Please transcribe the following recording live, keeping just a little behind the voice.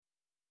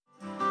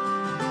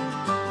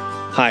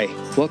Hi,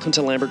 welcome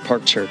to Lambert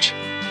Park Church.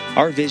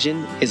 Our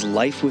vision is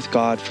life with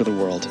God for the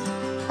world.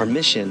 Our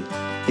mission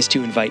is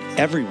to invite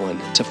everyone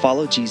to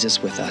follow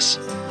Jesus with us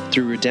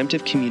through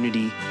redemptive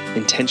community,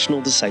 intentional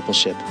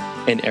discipleship,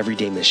 and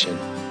everyday mission.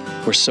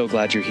 We're so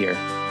glad you're here.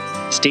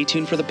 Stay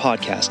tuned for the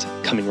podcast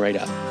coming right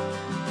up.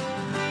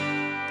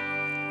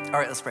 All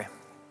right, let's pray.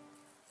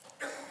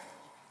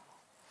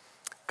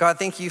 God,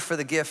 thank you for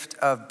the gift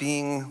of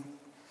being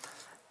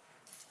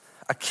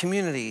a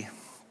community.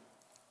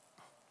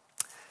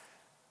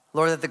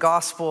 Lord, that the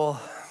gospel,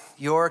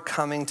 your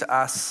coming to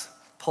us,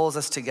 pulls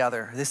us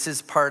together. This is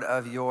part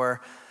of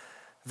your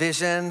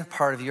vision,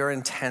 part of your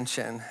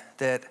intention,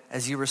 that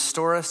as you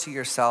restore us to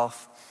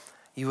yourself,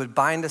 you would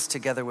bind us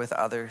together with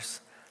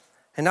others.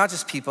 And not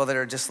just people that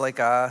are just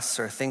like us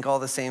or think all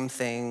the same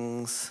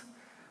things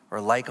or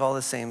like all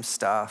the same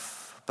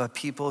stuff, but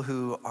people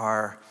who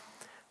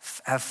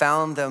have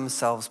found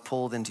themselves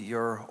pulled into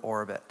your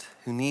orbit,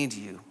 who need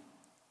you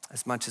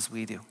as much as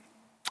we do,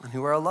 and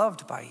who are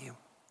loved by you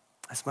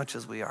as much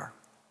as we are.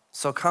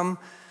 So come,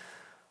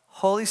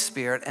 Holy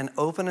Spirit, and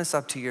open us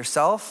up to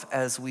yourself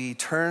as we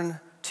turn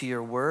to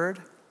your word.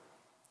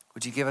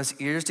 Would you give us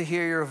ears to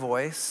hear your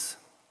voice,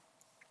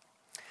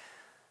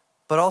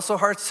 but also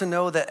hearts to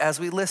know that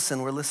as we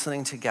listen, we're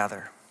listening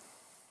together.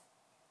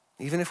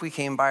 Even if we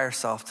came by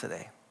ourselves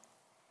today,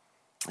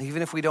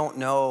 even if we don't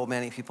know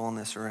many people in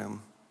this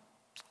room,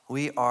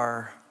 we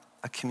are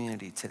a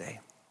community today,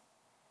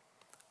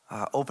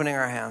 opening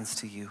our hands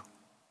to you,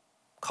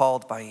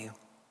 called by you.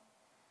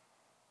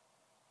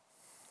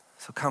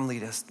 So come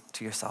lead us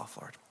to yourself,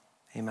 Lord.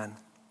 Amen.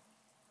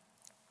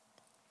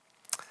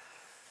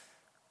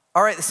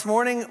 All right, this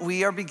morning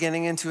we are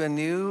beginning into a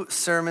new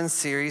sermon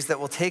series that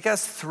will take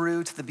us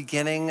through to the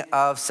beginning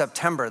of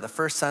September, the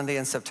first Sunday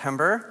in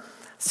September,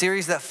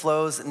 series that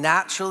flows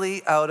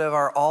naturally out of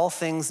our All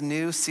Things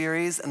New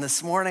series. And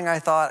this morning I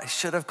thought I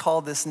should have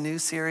called this new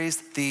series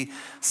the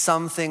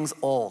Some Things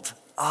Old.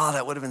 Oh,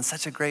 that would have been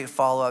such a great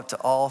follow-up to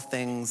All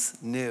Things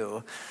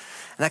New.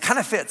 And that kind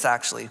of fits,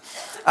 actually.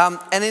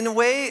 And in a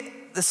way,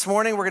 this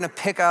morning we're going to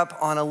pick up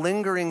on a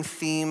lingering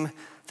theme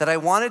that I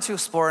wanted to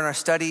explore in our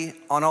study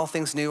on All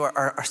Things New,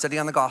 our study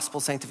on the gospel,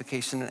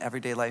 sanctification, and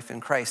everyday life in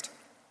Christ.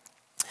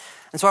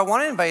 And so I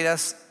want to invite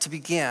us to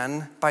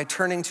begin by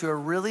turning to a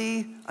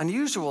really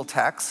unusual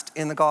text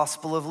in the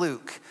Gospel of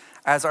Luke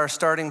as our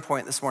starting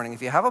point this morning.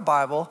 If you have a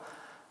Bible,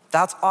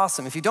 that's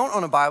awesome. If you don't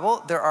own a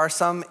Bible, there are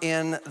some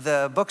in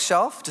the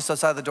bookshelf just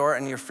outside the door,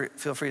 and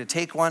feel free to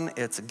take one.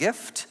 It's a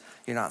gift.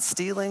 You're not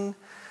stealing.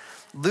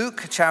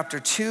 Luke chapter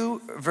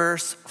 2,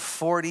 verse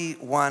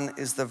 41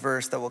 is the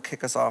verse that will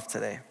kick us off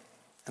today.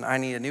 And I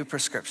need a new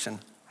prescription.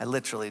 I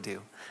literally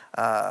do.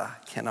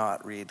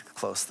 Cannot read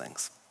close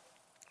things.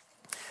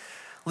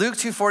 Luke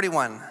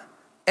 2:41.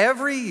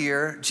 Every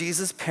year,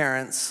 Jesus'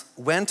 parents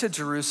went to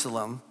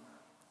Jerusalem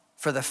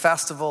for the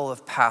festival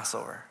of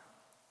Passover.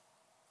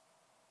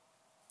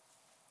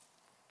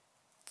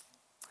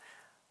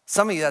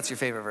 Some of you, that's your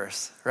favorite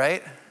verse,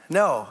 right?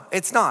 No,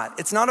 it's not.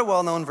 It's not a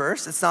well-known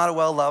verse. It's not a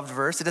well-loved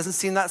verse. It doesn't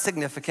seem that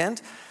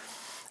significant.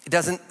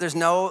 There's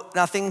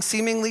nothing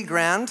seemingly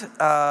grand,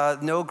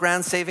 no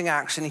grand saving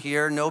action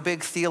here, no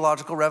big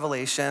theological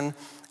revelation.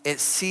 It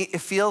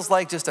feels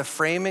like just a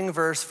framing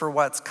verse for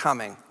what's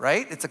coming,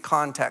 right? It's a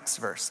context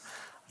verse.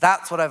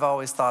 That's what I've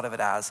always thought of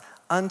it as,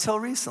 until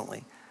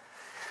recently.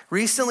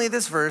 Recently,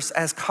 this verse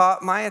has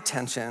caught my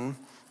attention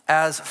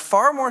as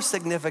far more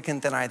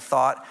significant than I'd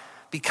thought,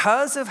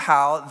 because of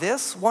how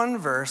this one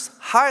verse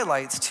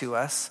highlights to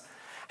us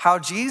how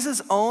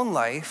Jesus' own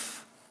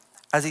life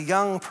as a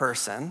young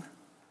person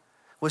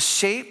was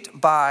shaped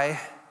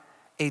by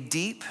a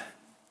deep,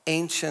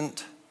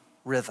 ancient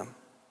rhythm.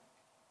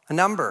 A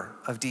number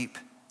of deep,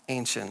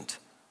 ancient,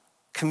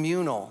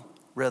 communal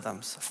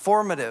rhythms,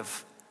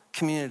 formative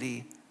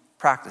community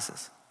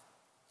practices,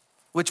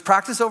 which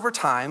practice over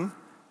time,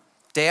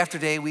 day after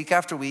day, week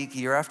after week,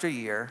 year after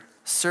year,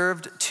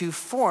 served to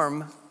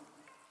form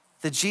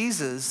the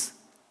Jesus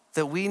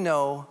that we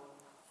know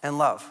and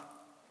love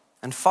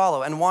and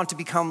follow and want to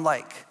become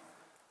like.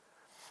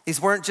 These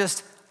weren't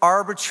just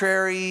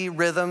arbitrary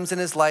rhythms in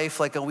his life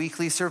like a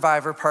weekly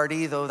survivor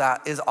party, though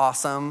that is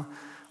awesome,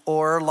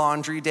 or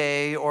laundry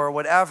day or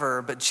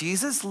whatever, but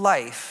Jesus'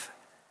 life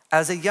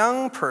as a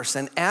young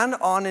person and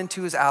on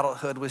into his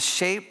adulthood was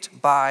shaped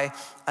by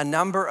a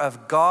number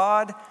of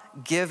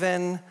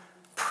God-given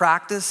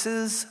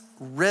practices,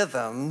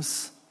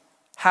 rhythms,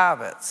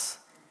 habits.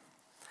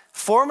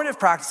 Formative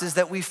practices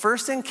that we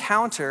first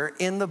encounter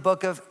in the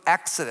book of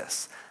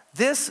Exodus.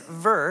 This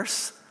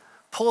verse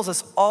pulls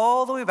us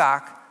all the way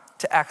back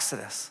to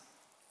Exodus,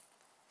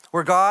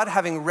 where God,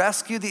 having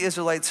rescued the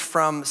Israelites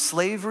from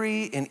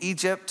slavery in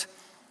Egypt,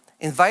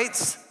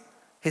 invites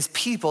his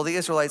people, the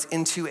Israelites,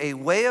 into a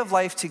way of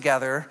life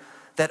together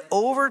that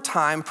over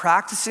time,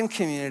 practice in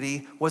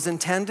community, was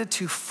intended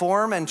to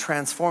form and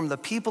transform the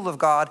people of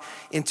God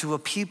into a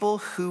people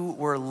who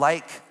were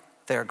like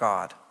their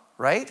God,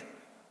 right?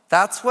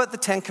 That's what the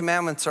Ten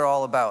Commandments are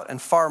all about,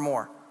 and far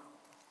more.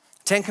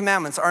 Ten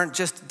Commandments aren't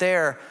just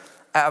there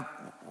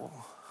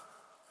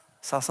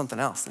Saw something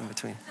else in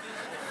between.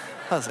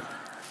 What was it?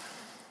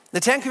 The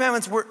Ten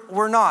Commandments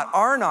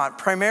are not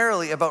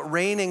primarily about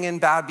reining in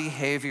bad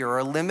behavior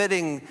or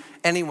limiting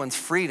anyone's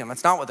freedom.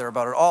 It's not what they're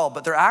about at all,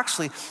 but they're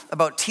actually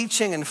about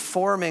teaching and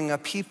forming a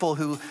people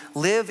who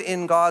live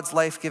in God's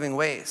life-giving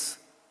ways.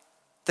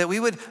 That we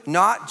would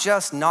not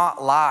just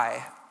not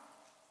lie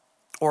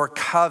or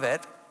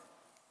covet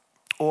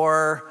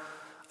or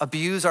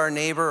abuse our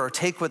neighbor or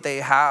take what they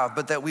have,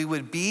 but that we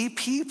would be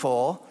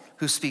people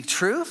who speak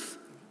truth,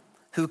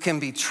 who can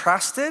be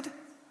trusted,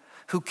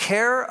 who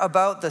care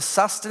about the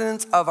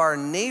sustenance of our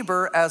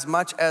neighbor as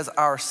much as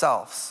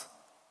ourselves.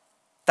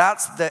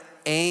 That's the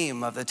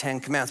aim of the Ten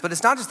Commandments. But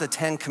it's not just the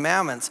Ten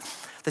Commandments.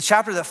 The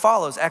chapter that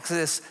follows,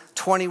 Exodus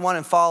 21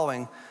 and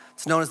following,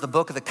 it's known as the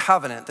Book of the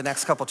Covenant, the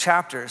next couple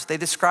chapters. They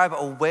describe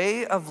a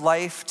way of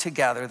life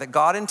together that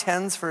God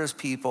intends for his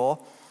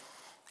people,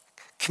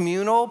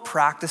 communal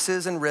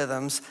practices and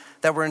rhythms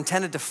that were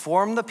intended to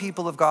form the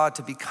people of God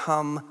to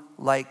become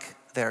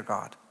like their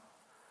God.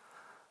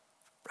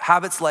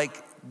 Habits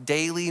like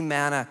daily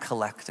manna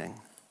collecting,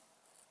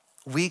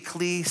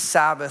 weekly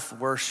Sabbath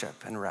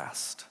worship and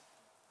rest,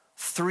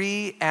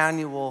 3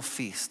 annual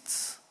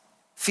feasts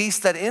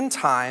that in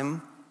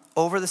time,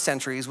 over the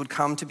centuries, would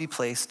come to be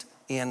placed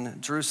in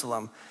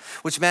Jerusalem,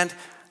 which meant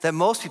that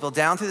most people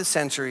down through the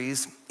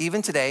centuries,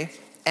 even today,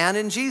 and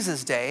in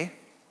Jesus' day,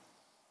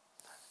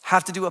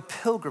 have to do a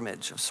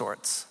pilgrimage of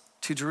sorts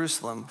to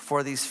Jerusalem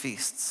for these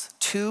feasts,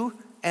 to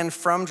and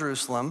from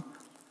Jerusalem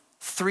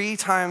 3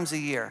 times a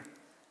year.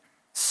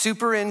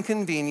 Super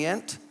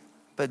inconvenient,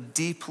 but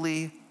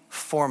deeply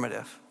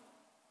formative.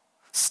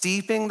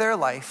 Steeping their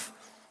life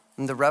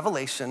in the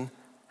revelation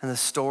and the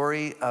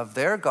story of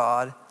their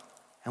God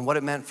and what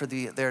it meant for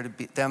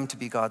them to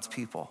be God's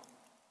people.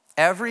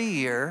 Every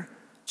year,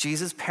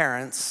 Jesus'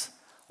 parents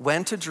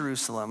went to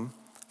Jerusalem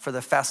for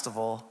the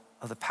festival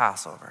of the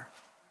Passover.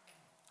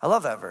 I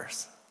love that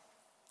verse.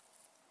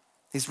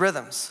 These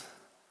rhythms,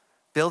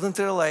 built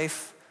into their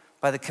life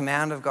by the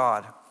command of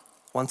God.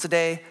 Once a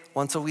day,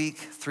 once a week,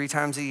 3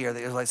 times a year.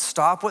 The Israelites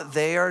stop what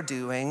they are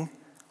doing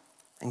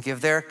and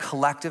give their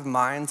collective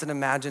minds and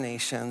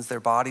imaginations,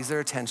 their bodies, their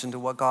attention to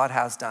what God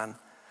has done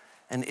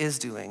and is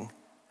doing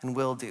and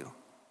will do.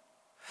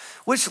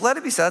 Which, let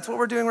it be said, that's what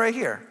we're doing right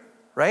here,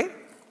 right?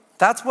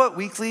 That's what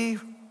weekly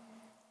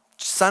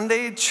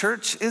Sunday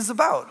church is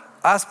about.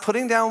 Us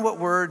putting down what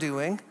we're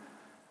doing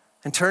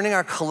and turning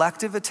our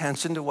collective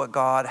attention to what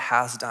God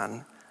has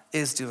done,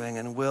 is doing,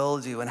 and will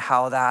do, and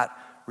how that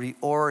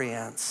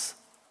reorients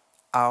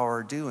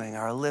our doing,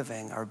 our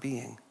living, our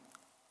being.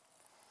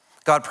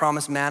 God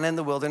promised manna in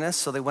the wilderness,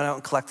 so they went out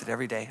and collected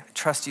every day. I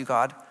trust you,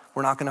 God.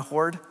 We're not going to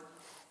hoard.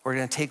 We're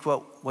going to take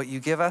what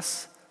you give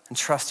us and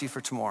trust you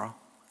for tomorrow.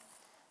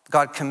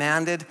 God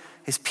commanded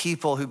his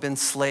people who've been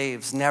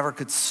slaves, never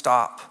could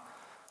stop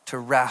to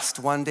rest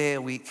 1 day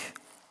a week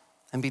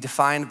and be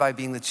defined by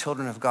being the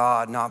children of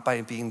God, not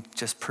by being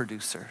just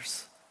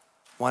producers.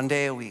 1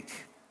 day a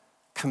week,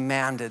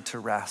 commanded to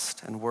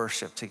rest and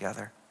worship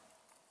together.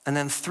 And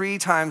then 3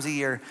 times a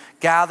year,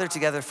 gather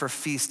together for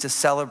feasts to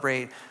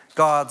celebrate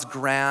God's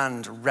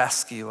grand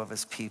rescue of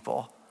his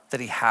people that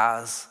he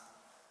has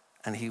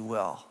and he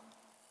will.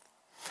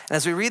 And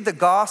as we read the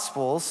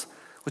Gospels,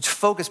 which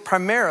focus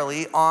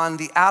primarily on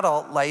the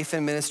adult life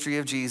and ministry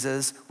of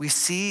Jesus, we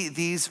see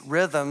these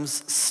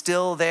rhythms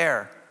still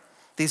there.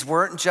 These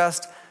weren't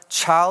just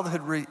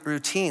childhood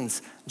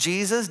routines.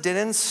 Jesus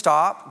didn't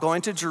stop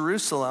going to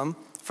Jerusalem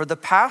for the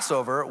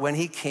Passover when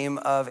he came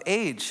of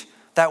age.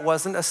 That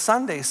wasn't a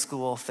Sunday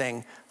school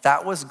thing.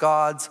 That was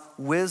God's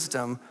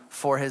wisdom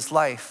for his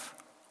life.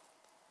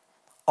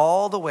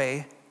 All the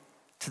way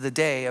to the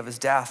day of his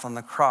death on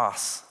the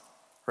cross,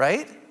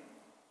 right?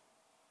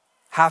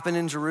 Happened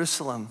in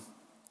Jerusalem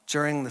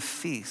during the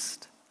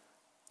feast.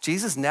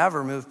 Jesus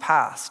never moved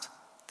past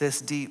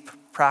this deep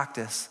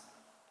practice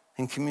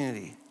in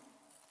community.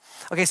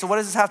 Okay, so what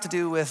does this have to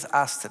do with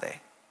us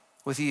today,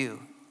 with you?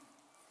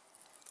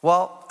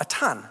 Well, a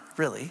ton,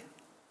 really.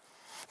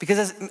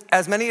 Because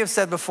as many have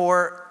said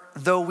before,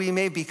 though we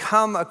may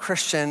become a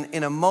Christian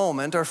in a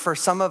moment, or for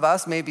some of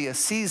us, maybe a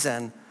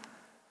season,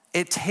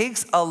 it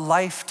takes a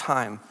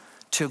lifetime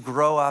to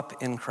grow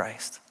up in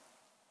Christ.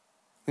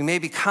 We may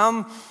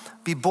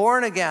be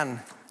born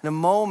again in a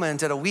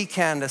moment, at a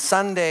weekend, a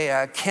Sunday,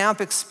 a camp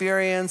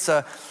experience,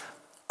 an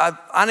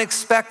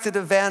unexpected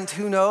event,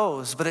 who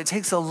knows? But it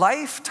takes a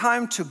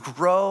lifetime to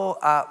grow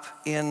up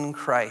in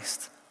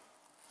Christ.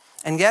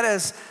 And yet,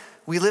 as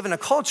we live in a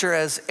culture,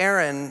 as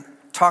Aaron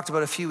talked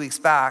about a few weeks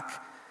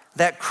back,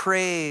 that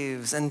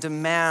craves and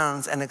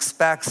demands and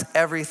expects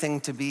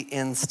everything to be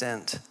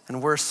instant.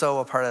 And we're so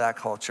a part of that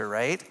culture,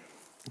 right?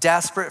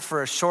 Desperate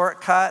for a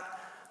shortcut,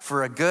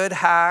 for a good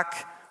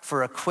hack,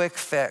 for a quick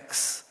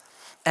fix.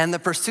 And the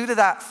pursuit of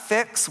that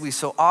fix, we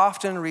so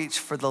often reach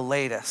for the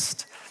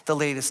latest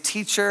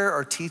teacher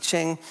or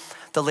teaching,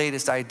 the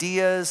latest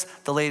ideas,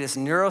 the latest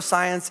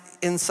neuroscience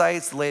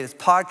insights, the latest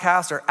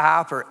podcast or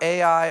app or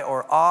AI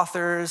or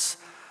authors.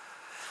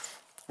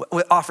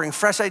 offering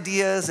fresh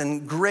ideas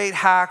and great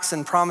hacks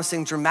and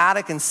promising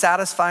dramatic and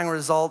satisfying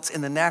results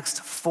in the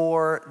next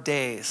 4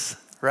 days,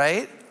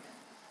 right?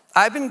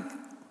 I've been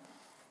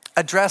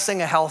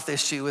addressing a health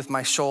issue with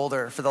my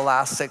shoulder for the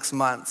last 6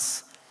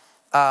 months,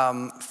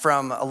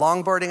 from a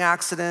longboarding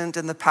accident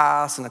in the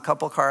past and a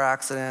couple car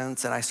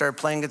accidents. And I was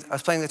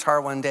playing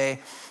guitar one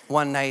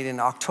night in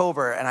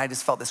October, and I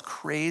just felt this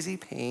crazy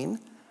pain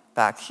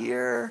back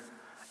here.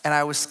 And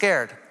I was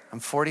scared. I'm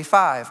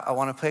 45. I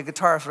want to play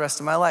guitar for the rest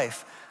of my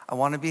life. I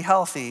want to be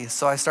healthy.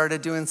 So I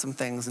started doing some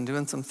things.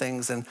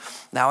 And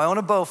now I own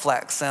a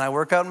Bowflex, and I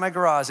work out in my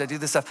garage. I do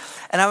this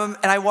stuff. And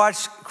I watch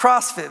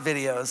CrossFit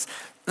videos.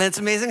 And it's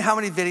amazing how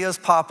many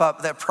videos pop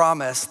up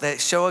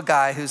that show a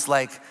guy who's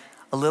like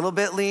a little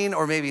bit lean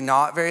or maybe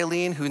not very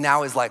lean, who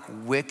now is like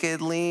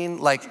wicked lean,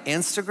 like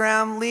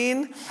Instagram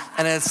lean.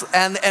 And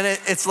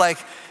it's like,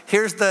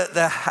 here's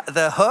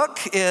the hook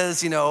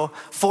is,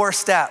 4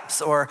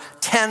 steps or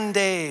 10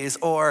 days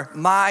or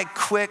my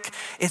quick,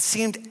 it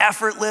seemed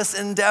effortless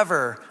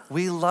endeavor.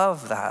 We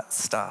love that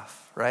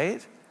stuff,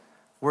 right?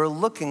 We're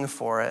looking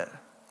for it.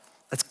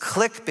 It's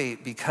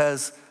clickbait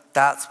because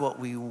that's what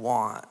we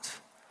want.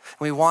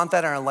 We want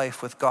that in our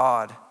life with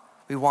God.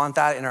 We want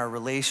that in our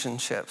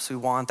relationships. We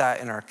want that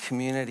in our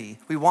community.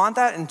 We want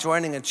that in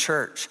joining a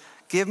church.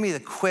 Give me the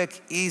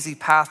quick, easy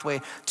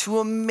pathway to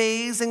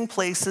amazing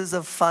places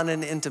of fun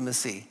and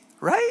intimacy,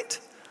 right?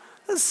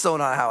 This is so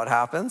not how it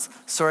happens.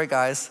 Sorry,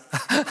 guys,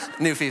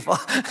 new people.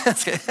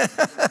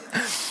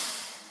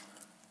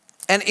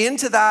 And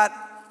into that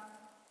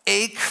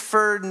ache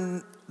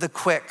for the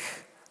quick,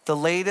 the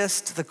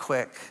latest, the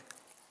quick,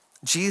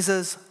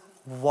 Jesus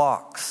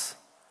walks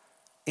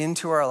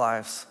into our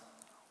lives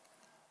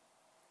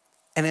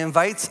and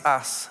invites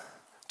us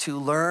to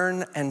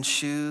learn and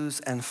choose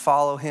and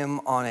follow him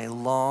on a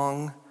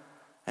long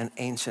and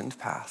ancient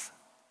path.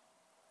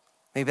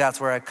 Maybe that's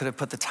where I could have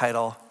put the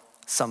title,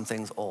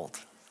 Something's Old.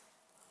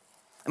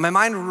 And my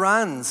mind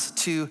runs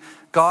to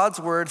God's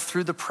word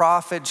through the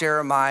prophet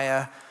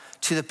Jeremiah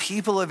to the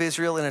people of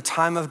Israel in a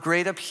time of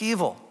great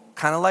upheaval,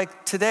 kind of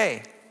like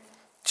today.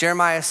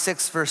 Jeremiah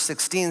 6 verse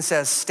 16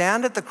 says,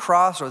 stand at the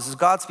crossroads, this is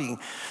God speaking,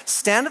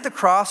 stand at the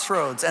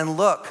crossroads and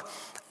look,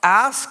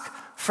 ask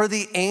for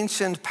the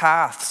ancient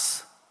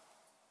paths.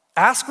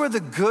 Ask where the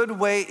good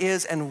way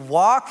is and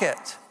walk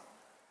it,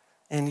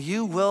 and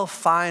you will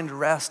find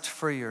rest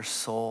for your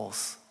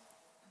souls.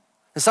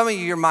 And some of you,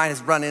 your mind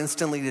has run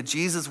instantly to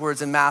Jesus'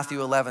 words in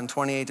Matthew 11,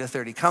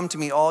 28-30. Come to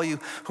me, all you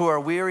who are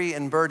weary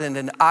and burdened,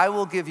 and I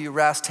will give you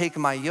rest. Take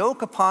my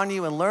yoke upon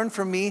you and learn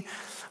from me,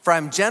 for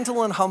I'm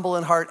gentle and humble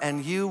in heart,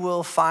 and you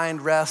will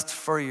find rest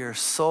for your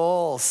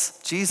souls.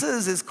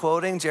 Jesus is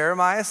quoting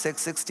Jeremiah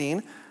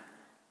 6:16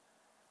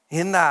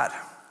 in that,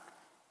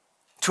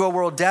 to a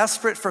world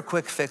desperate for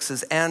quick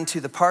fixes and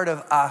to the part of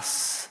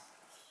us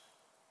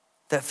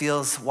that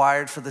feels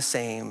wired for the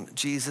same,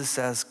 Jesus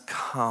says,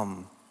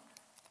 come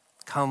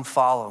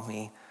follow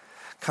me.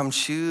 Come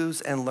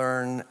choose and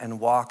learn and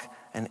walk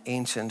an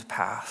ancient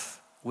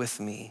path with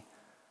me,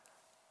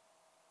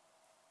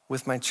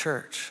 with my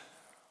church.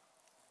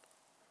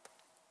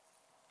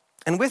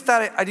 And with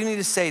that, I do need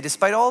to say,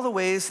 despite all the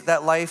ways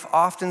that life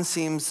often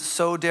seems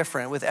so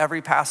different with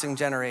every passing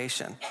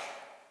generation,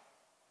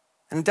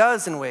 and it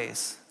does in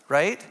ways,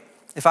 right?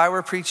 If I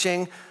were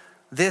preaching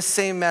this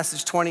same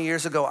message 20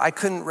 years ago, I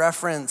couldn't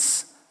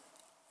reference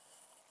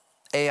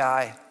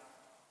AI.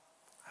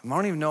 I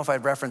don't even know if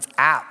I'd reference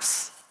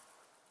apps.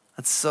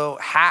 That's so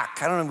hack.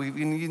 I don't know,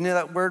 you knew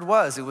that word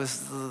was.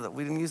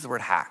 We didn't use the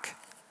word hack.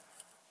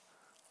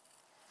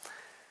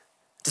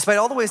 Despite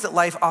all the ways that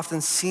life often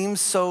seems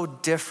so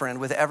different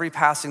with every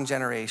passing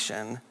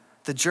generation,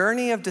 the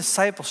journey of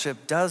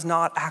discipleship does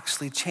not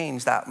actually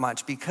change that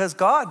much because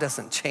God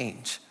doesn't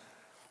change.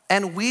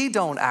 And we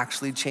don't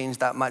actually change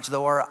that much,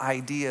 though our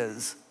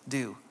ideas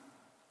do.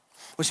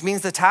 Which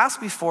means the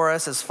task before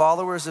us as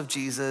followers of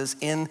Jesus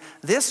in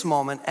this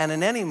moment and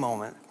in any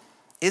moment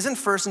isn't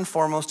first and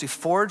foremost to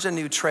forge a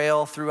new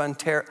trail through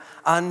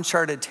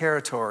uncharted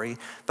territory,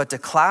 but to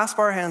clasp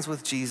our hands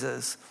with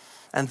Jesus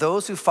and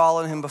those who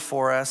followed him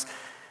before us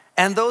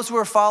and those who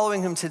are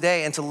following him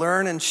today, and to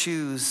learn and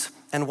choose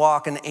and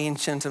walk an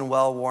ancient and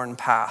well-worn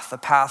path, a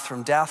path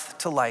from death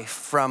to life,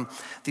 from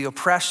the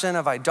oppression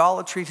of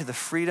idolatry to the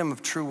freedom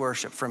of true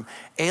worship, from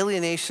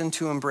alienation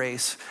to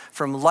embrace,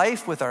 from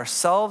life with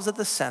ourselves at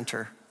the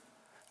center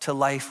to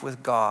life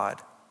with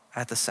God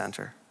at the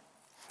center.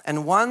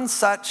 And one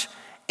such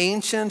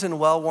ancient and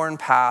well-worn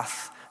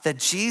path that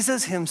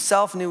Jesus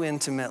himself knew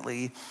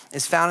intimately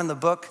is found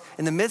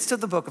in the midst of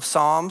the book of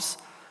Psalms,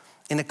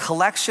 in a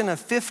collection of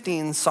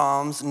 15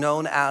 Psalms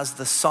known as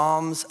the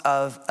Psalms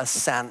of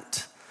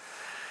Ascent.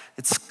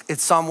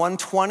 It's Psalm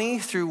 120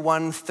 through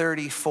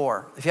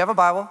 134. If you have a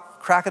Bible,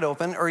 crack it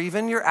open, or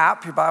even your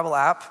Bible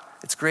app.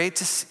 It's great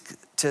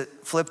to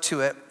flip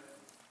to it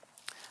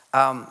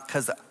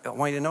because I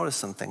want you to notice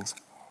some things.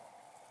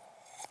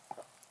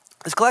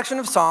 This collection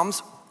of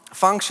Psalms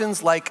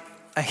functions like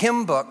a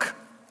hymn book,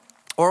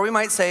 or we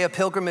might say a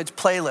pilgrimage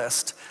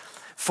playlist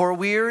for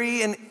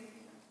weary and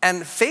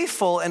and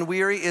faithful and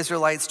weary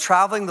Israelites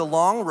traveling the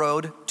long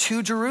road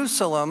to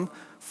Jerusalem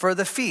for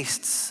the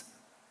feasts,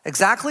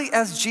 exactly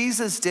as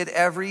Jesus did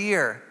every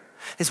year.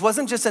 This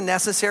wasn't just a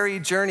necessary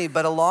journey,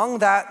 but along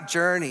that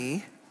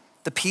journey,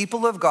 the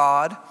people of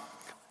God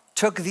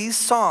took these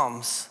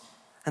psalms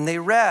and they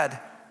read,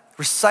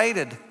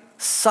 recited,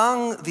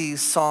 sung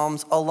these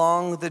psalms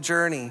along the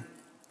journey.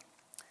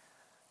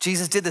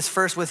 Jesus did this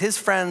first with his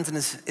friends and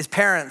his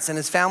parents and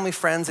his family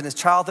friends in his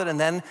childhood, and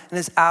then in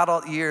his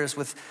adult years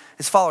with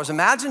his followers.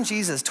 Imagine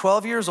Jesus,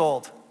 12 years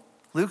old,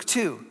 Luke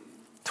 2,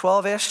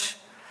 12-ish,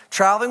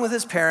 traveling with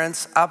his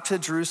parents up to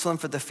Jerusalem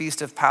for the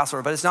feast of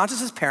Passover. But it's not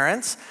just his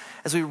parents.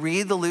 As we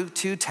read the Luke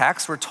 2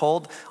 text, we're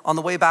told on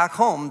the way back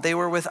home, they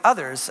were with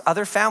others,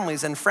 other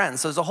families and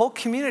friends. So there's a whole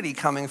community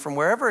coming from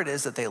wherever it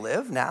is that they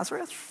live,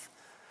 Nazareth,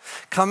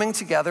 coming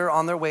together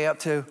on their way up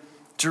to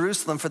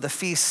Jerusalem for the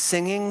feast,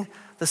 singing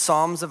the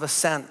Psalms of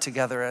Ascent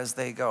together as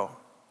they go.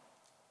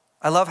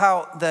 I love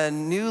how the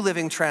New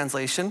Living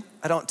Translation,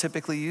 I don't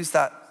typically use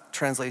that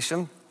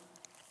translation,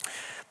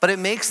 but it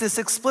makes this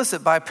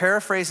explicit by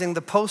paraphrasing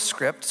the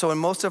postscript. So in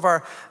most of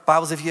our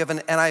Bibles, if you have an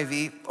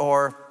NIV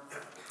or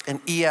an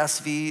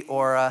ESV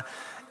or a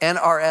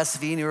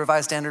NRSV, New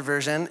Revised Standard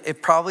Version,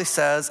 it probably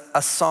says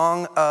a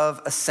song of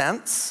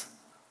ascents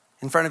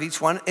in front of each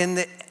one. In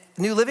the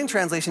New Living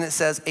Translation, it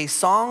says a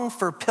song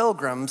for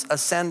pilgrims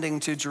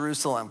ascending to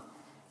Jerusalem.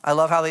 I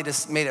love how they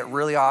just made it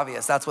really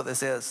obvious. That's what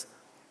this is.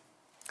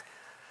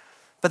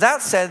 But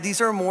that said,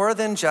 these are more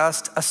than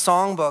just a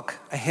songbook,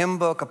 a hymn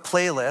book, a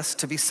playlist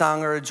to be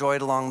sung or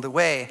enjoyed along the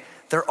way.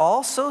 They're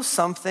also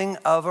something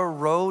of a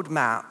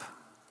roadmap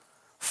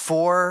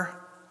for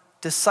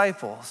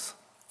disciples.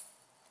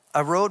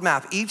 A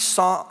roadmap, each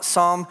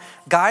psalm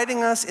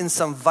guiding us in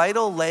some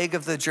vital leg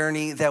of the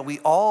journey that we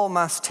all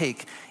must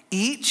take.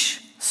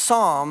 Each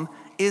psalm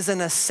is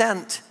an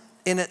ascent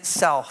in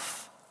itself.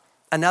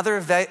 Another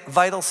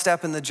vital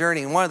step in the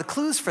journey. And one of the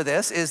clues for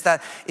this is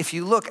that if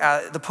you look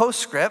at the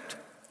postscript,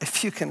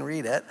 if you can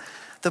read it,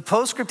 the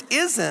postscript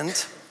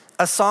isn't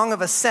a song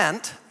of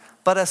ascent,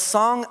 but a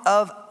song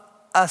of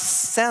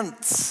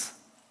ascents,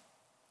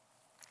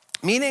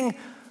 meaning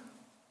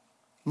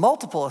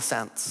multiple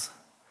ascents.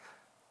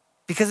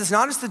 Because it's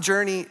not just the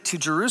journey to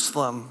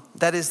Jerusalem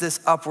that is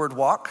this upward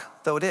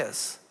walk, though it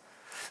is,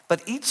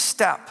 but each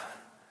step,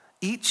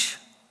 each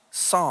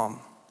psalm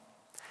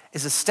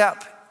is a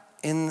step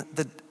in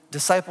the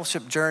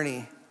discipleship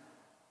journey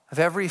of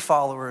every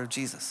follower of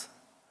Jesus.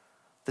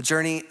 The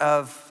journey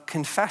of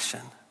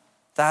confession,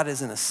 that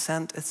is an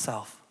ascent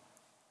itself.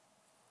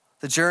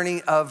 The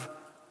journey of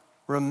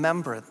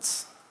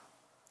remembrance,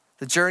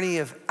 the journey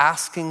of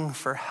asking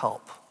for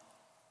help,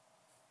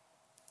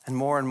 and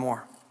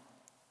more.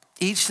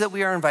 Each that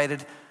we are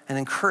invited and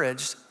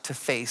encouraged to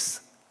face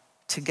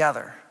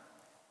together.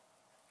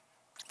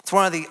 It's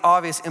one of the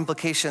obvious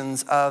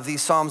implications of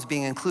these Psalms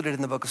being included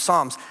in the book of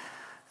Psalms.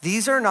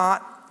 These are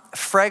not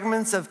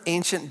fragments of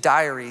ancient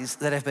diaries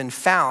that have been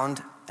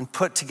found and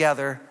put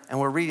together, and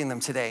we're reading them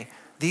today.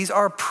 These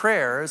are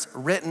prayers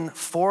written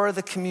for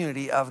the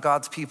community of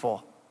God's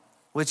people,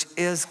 which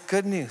is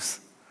good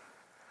news.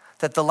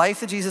 That the life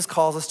that Jesus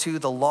calls us to,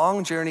 the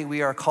long journey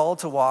we are called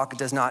to walk,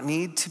 does not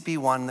need to be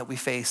one that we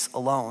face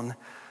alone.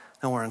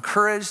 And we're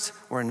encouraged,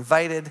 we're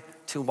invited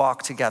to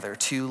walk together,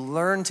 to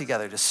learn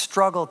together, to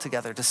struggle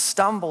together, to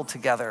stumble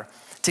together,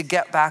 to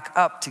get back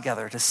up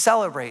together, to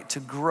celebrate,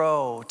 to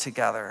grow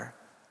together,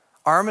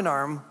 arm in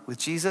arm with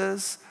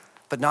Jesus,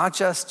 but not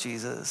just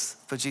Jesus,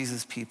 but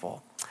Jesus'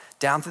 people,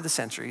 down through the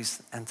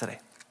centuries and today.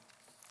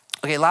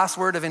 Okay, last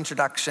word of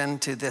introduction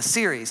to this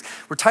series.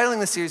 We're titling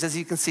this series, as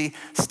you can see,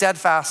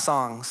 Steadfast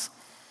Songs.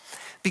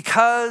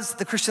 Because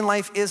the Christian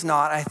life is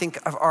not, I think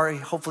I've already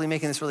hopefully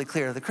making this really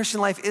clear, the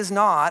Christian life is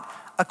not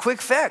a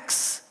quick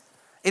fix.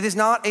 It is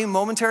not a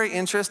momentary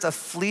interest, a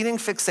fleeting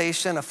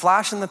fixation, a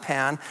flash in the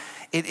pan.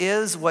 It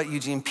is what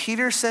Eugene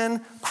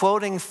Peterson,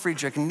 quoting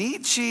Friedrich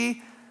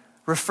Nietzsche,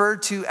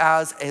 referred to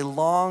as a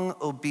long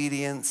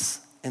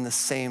obedience in the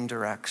same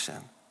direction.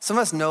 Some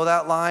of us know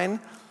that line.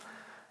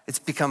 It's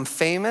become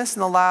famous in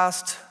the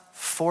last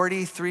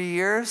 43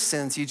 years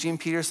since Eugene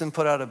Peterson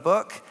put out a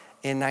book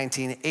in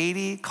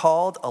 1980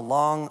 called A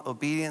Long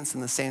Obedience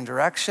in the Same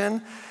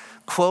Direction,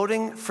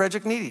 quoting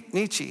Friedrich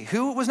Nietzsche,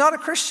 who was not a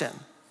Christian,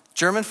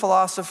 German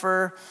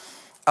philosopher,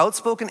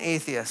 outspoken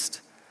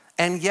atheist,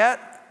 and yet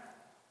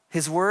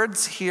his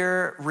words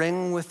here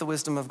ring with the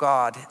wisdom of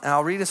God. And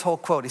I'll read his whole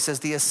quote. He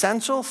says, "The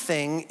essential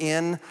thing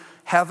in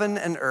heaven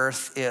and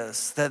earth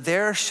is that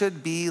there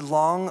should be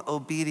long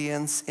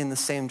obedience in the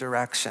same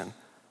direction.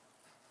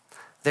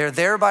 There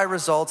thereby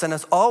results, and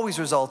has always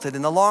resulted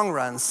in the long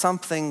run,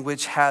 something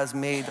which has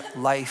made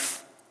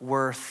life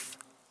worth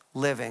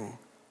living."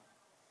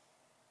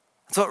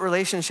 That's what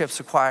relationships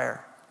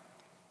require.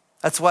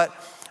 That's what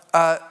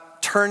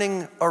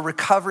turning or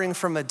recovering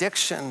from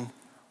addiction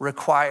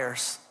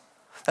requires.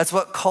 That's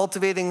what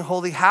cultivating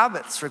holy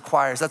habits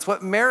requires. That's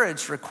what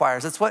marriage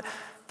requires. That's what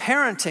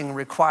parenting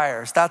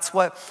requires. That's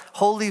what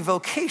holy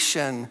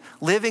vocation,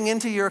 living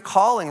into your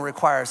calling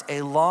requires.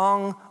 A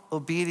long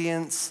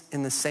obedience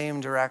in the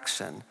same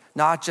direction.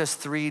 Not just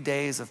 3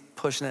 days of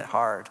pushing it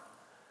hard,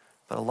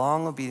 but a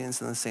long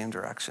obedience in the same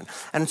direction.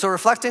 And so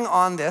reflecting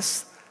on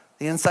this,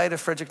 the insight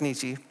of Friedrich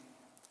Nietzsche,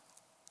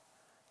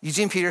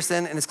 Eugene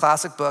Peterson, in his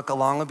classic book, A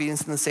Long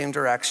Obedience in the Same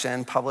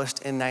Direction, published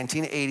in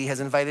 1980,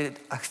 has invited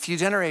a few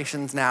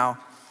generations now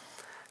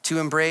to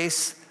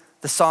embrace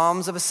the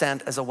Psalms of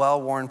Ascent as a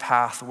well-worn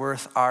path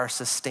worth our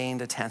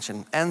sustained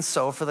attention. And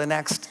so for the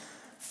next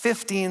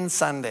 15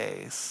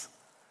 Sundays,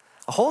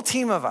 a whole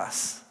team of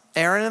us,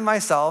 Aaron and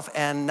myself,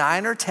 and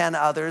 9 or 10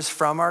 others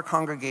from our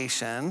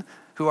congregation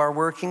who are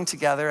working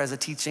together as a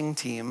teaching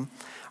team,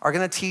 are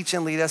going to teach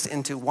and lead us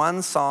into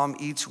one psalm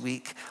each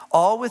week,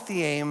 all with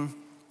the aim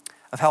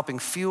of helping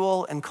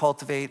fuel and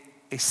cultivate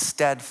a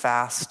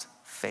steadfast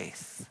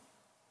faith.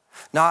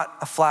 Not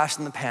a flash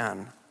in the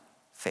pan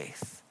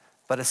faith,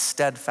 but a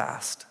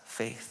steadfast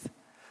faith.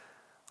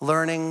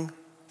 Learning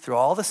through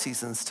all the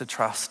seasons to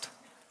trust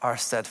our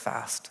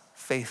steadfast,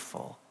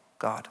 faithful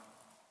God.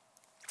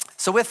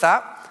 So with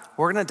that,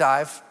 we're going to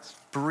dive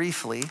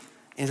briefly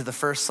into the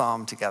first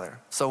psalm together.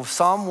 So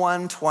Psalm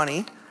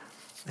 120,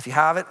 if you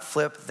have it,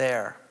 flip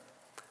there.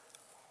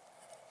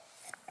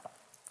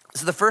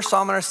 This is the first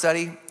psalm in our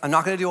study. I'm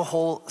not going to do a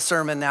whole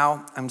sermon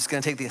now. I'm just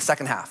going to take the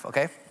second half,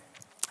 okay?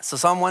 So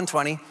Psalm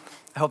 120,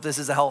 I hope this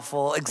is a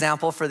helpful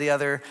example for the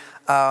other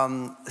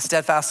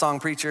steadfast song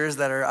preachers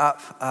that are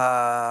up.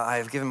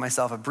 I've given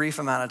myself a brief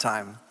amount of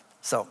time.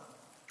 So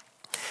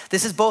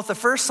this is both the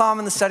first psalm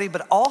in the study,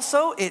 but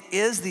also it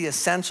is the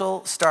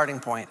essential starting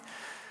point.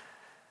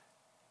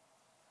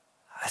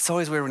 It's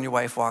always weird when your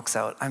wife walks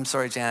out. I'm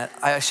sorry, Janet.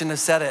 I shouldn't have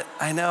said it.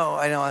 I know.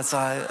 It's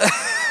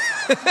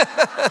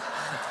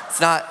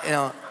not,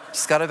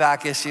 just got a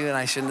back issue and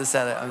I shouldn't have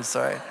said it. I'm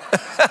sorry.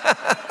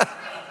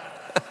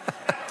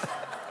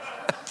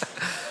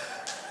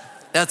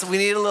 We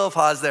need a little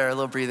pause there, a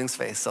little breathing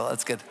space, so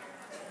that's good.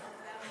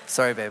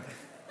 Sorry, babe.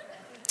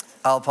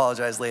 I'll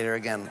apologize later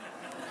again.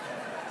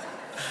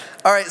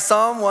 All right,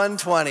 Psalm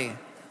 120.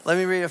 Let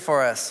me read it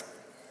for us.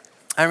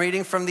 I'm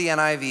reading from the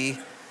NIV.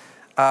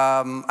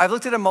 I've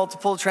looked at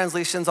multiple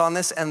translations on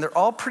this, and they're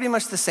all pretty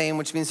much the same,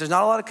 which means there's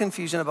not a lot of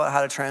confusion about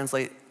how to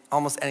translate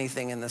almost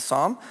anything in this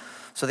psalm.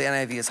 So the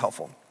NIV is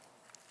helpful.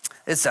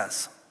 It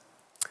says,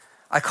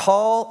 I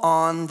call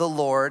on the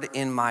Lord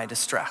in my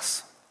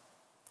distress,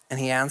 and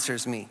he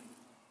answers me.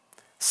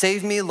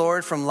 Save me,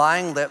 Lord, from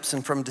lying lips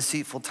and from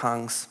deceitful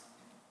tongues.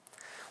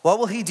 What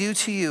will he do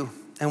to you?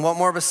 And what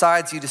more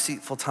besides, you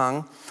deceitful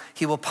tongue?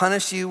 He will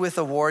punish you with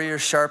a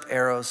warrior's sharp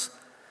arrows,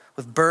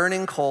 with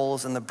burning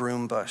coals and the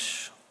broom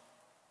bush.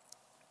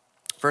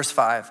 Verse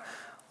 5,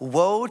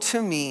 woe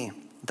to me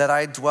that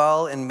I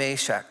dwell in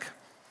Meshech,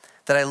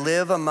 that I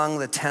live among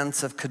the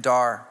tents of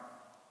Kedar.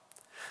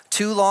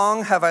 Too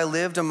long have I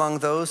lived among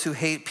those who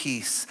hate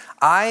peace.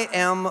 I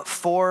am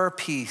for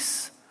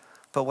peace,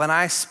 but when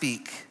I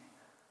speak,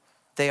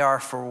 they are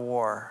for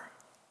war.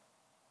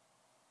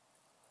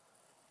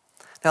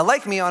 Now,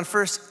 like me, on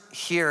first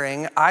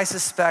hearing, I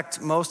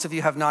suspect most of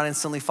you have not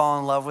instantly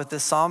fallen in love with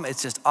this psalm.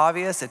 It's just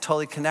obvious. It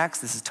totally connects.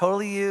 This is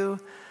totally you.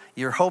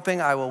 You're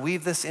hoping I will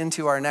weave this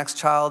into our next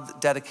child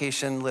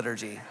dedication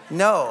liturgy.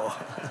 No.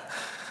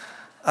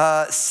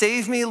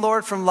 Save me,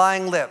 Lord, from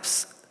lying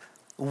lips.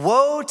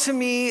 Woe to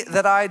me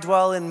that I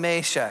dwell in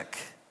Meshech.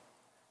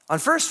 On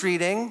first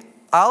reading,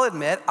 I'll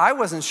admit, I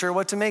wasn't sure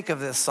what to make of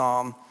this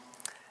psalm.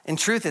 In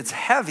truth, it's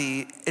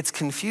heavy, it's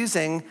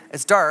confusing,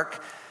 it's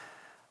dark.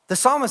 The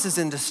psalmist is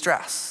in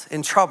distress,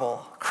 in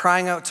trouble,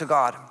 crying out to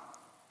God.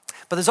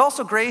 But there's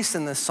also grace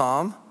in this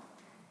psalm.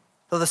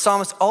 Though the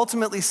psalmist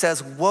ultimately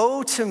says,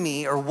 woe to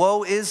me, or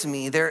woe is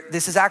me,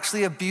 this is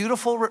actually a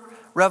beautiful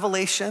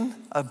revelation,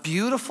 a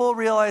beautiful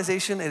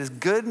realization. It is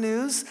good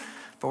news,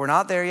 but we're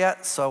not there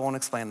yet, so I won't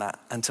explain that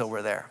until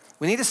we're there.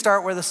 We need to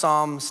start where the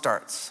psalm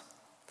starts.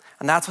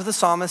 And that's what the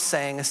psalmist is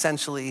saying,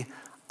 essentially,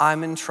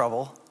 I'm in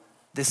trouble.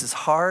 This is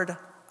hard.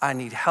 I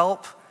need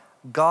help.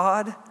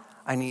 God,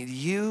 I need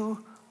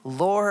you.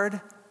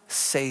 Lord,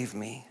 save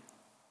me.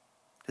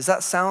 Does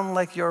that sound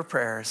like your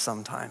prayers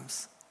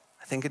sometimes?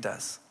 I think it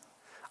does.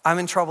 I'm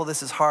in trouble.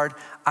 This is hard.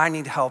 I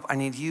need help. I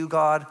need you,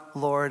 God.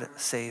 Lord,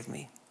 save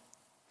me.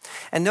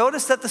 And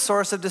notice that the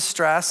source of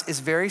distress is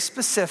very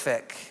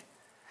specific.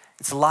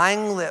 It's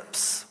lying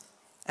lips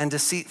and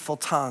deceitful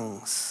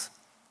tongues.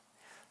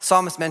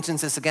 Psalmist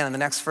mentions this again in the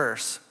next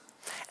verse.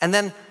 And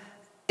then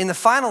in the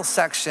final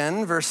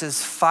section, verses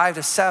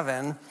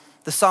 5-7,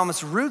 the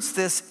psalmist roots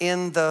this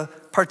in the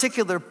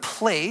particular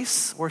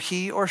place where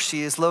he or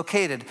she is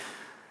located,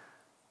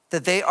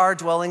 that they are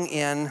dwelling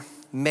in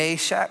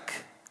Meshech,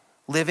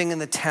 living in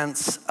the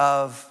tents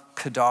of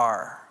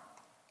Kedar.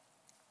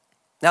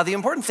 Now, the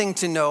important thing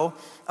to know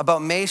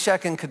about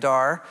Meshech and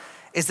Kedar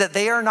is that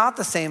they are not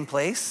the same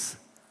place,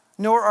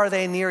 nor are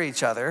they near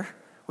each other,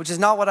 which is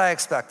not what I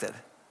expected.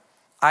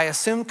 I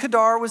assumed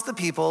Kedar was the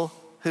people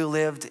who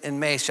lived in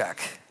Meshech.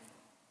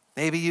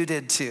 Maybe you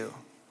did too.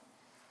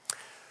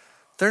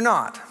 They're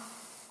not.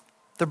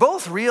 They're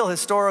both real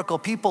historical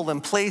people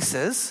and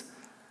places,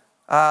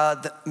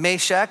 the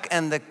Meshech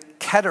and the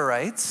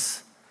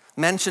Kedarites.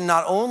 mentioned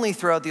not only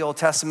throughout the Old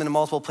Testament in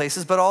multiple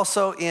places, but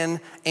also in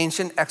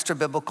ancient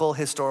extra-biblical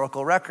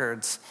historical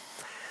records.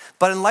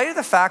 But in light of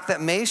the fact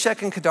that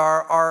Meshech and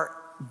Kedar are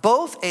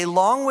both a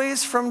long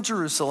ways from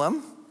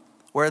Jerusalem,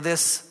 where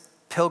this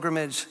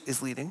pilgrimage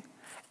is leading,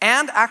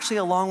 and actually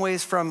a long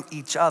ways from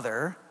each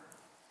other,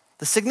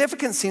 the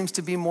significance seems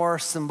to be more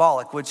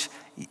symbolic, which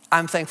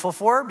I'm thankful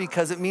for,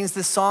 because it means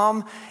this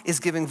psalm is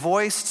giving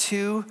voice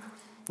to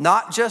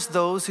not just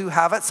those who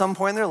have at some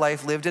point in their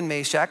life lived in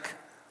Meshech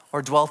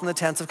or dwelt in the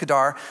tents of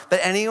Kedar, but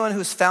anyone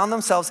who's found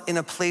themselves in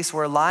a place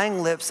where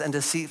lying lips and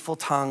deceitful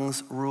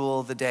tongues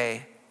rule the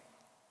day.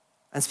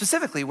 And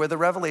specifically, where the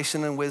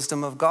revelation and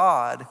wisdom of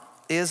God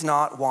is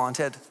not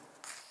wanted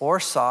or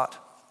sought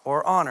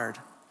or honored.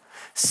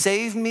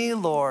 Save me,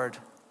 Lord,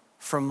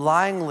 from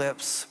lying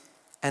lips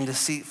and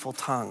deceitful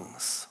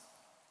tongues.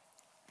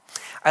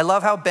 I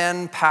love how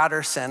Ben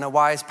Patterson, a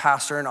wise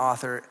pastor and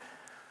author,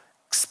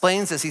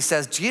 explains this. He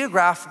says,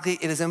 geographically,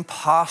 it is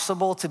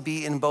impossible to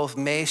be in both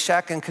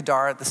Meshech and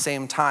Kedar at the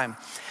same time.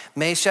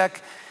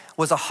 Meshech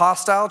was a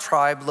hostile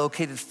tribe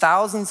located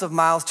thousands of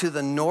miles to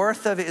the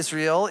north of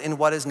Israel in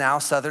what is now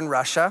southern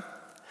Russia.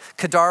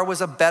 Kedar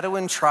was a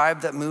Bedouin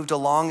tribe that moved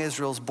along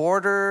Israel's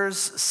borders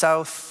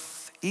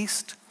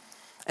southeast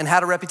and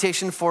had a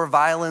reputation for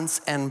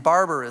violence and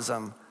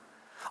barbarism.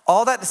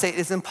 All that to say,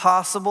 it's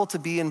impossible to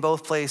be in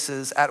both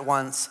places at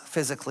once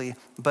physically,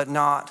 but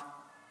not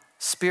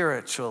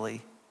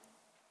spiritually.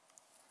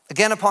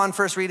 Again, upon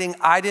first reading,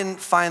 I didn't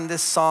find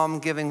this psalm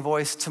giving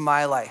voice to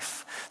my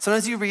life.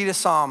 Sometimes you read a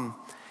psalm,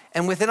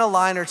 and within a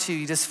line or two,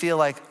 you just feel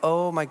like,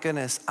 oh my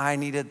goodness, I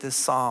needed this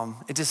psalm.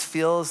 It just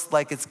feels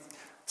like it's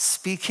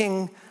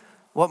speaking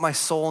what my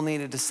soul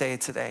needed to say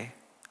today,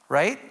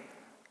 right?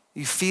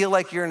 You feel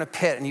like you're in a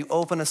pit, and you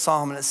open a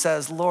psalm, and it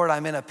says, Lord,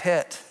 I'm in a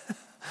pit.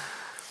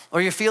 Or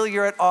you feel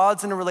you're at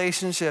odds in a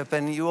relationship,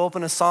 and you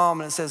open a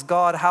psalm, and it says,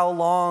 God, how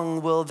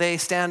long will they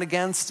stand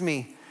against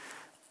me?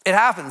 It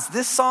happens.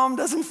 This psalm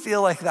doesn't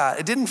feel like that.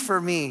 It didn't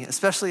for me,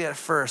 especially at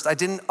first. I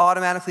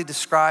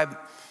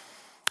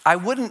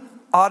wouldn't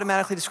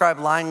automatically describe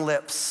lying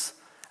lips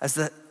as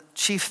the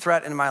chief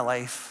threat in my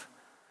life.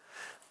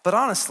 But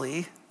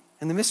honestly,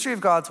 in the mystery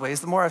of God's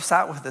ways, the more I've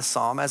sat with this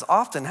psalm, as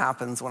often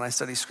happens when I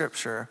study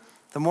scripture,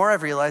 the more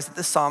I've realized that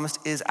this psalmist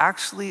is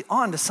actually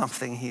onto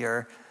something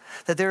here,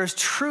 that there is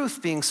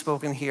truth being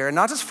spoken here,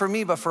 not just for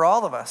me, but for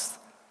all of us.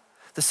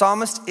 The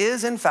psalmist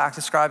is, in fact,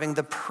 describing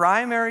the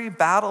primary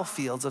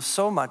battlefields of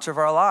so much of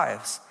our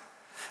lives.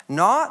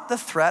 Not the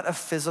threat of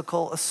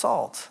physical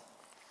assault,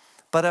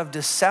 but of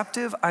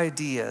deceptive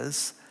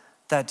ideas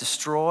that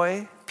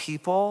destroy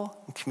people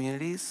and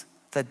communities,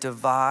 that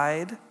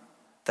divide,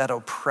 that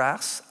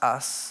oppress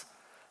us,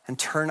 and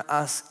turn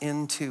us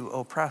into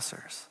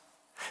oppressors.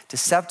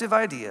 Deceptive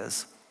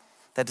ideas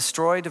that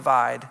destroy,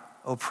 divide,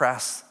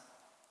 oppress,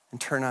 and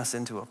turn us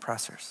into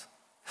oppressors.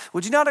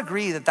 Would you not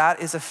agree that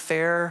that is a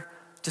fair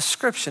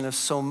description of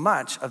so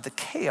much of the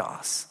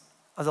chaos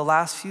of the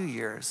last few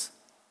years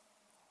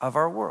of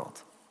our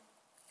world?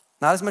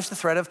 Not as much the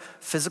threat of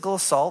physical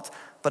assault,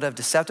 but of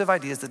deceptive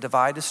ideas that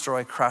divide,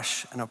 destroy,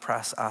 crush, and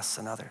oppress us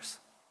and others.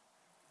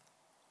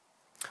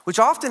 Which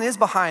often is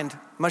behind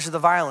much of the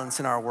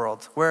violence in our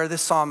world, where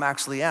this psalm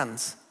actually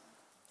ends.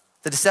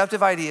 The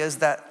deceptive ideas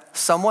that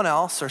someone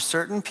else or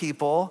certain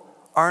people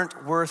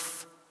aren't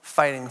worth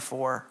fighting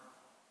for,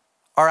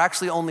 are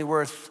actually only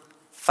worth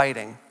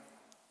fighting.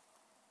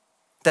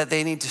 That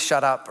they need to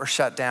shut up or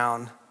shut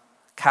down,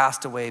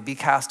 be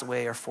cast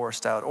away or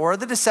forced out. Or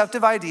the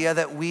deceptive idea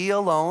that we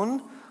alone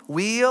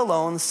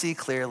see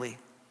clearly.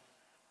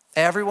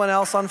 Everyone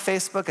else on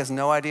Facebook has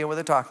no idea what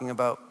they're talking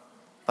about,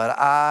 but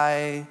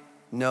I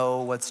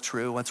know what's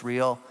true, what's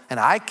real, and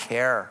I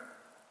care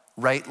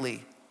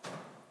rightly.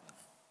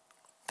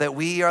 That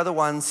we are the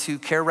ones who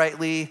care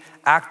rightly,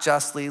 act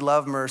justly,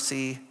 love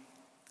mercy,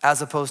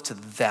 as opposed to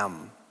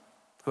them,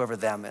 whoever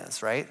them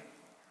is, right?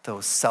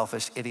 Those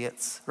selfish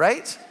idiots,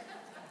 right?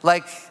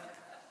 Like,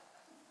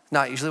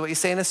 not usually what you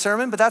say in a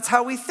sermon, but that's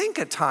how we think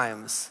at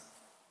times.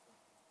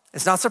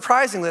 It's not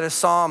surprising that a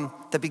psalm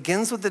that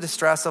begins with the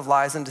distress of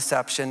lies and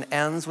deception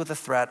ends with the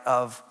threat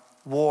of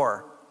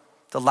war.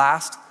 The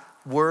last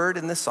word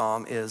in the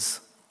psalm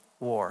is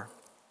war.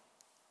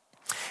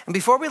 And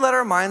before we let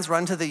our minds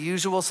run to the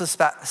usual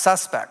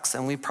suspects,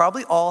 and we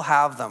probably all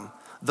have them,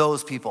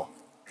 those people,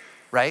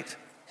 right?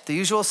 The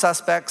usual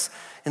suspects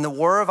in the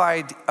war of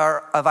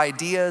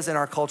ideas in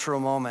our cultural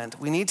moment,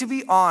 we need to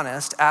be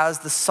honest, as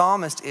the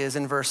psalmist is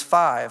in verse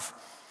 5,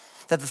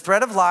 that the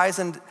threat of lies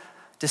and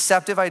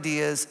deceptive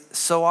ideas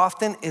so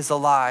often is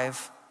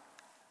alive,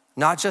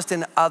 not just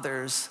in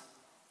others,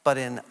 but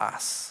in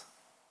us.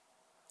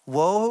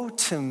 Woe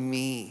to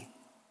me.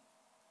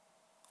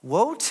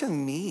 Woe to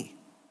me,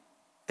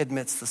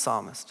 admits the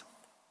psalmist.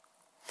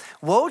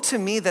 Woe to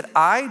me that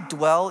I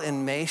dwell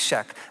in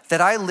Meshech, that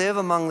I live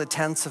among the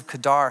tents of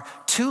Kedar.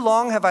 Too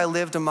long have I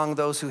lived among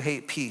those who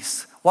hate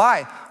peace.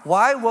 Why?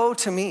 Why woe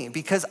to me?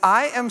 Because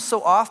I am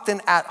so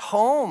often at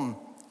home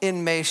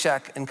in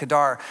Meshech and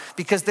Kedar.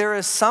 Because there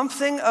is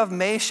something of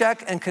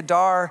Meshech and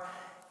Kedar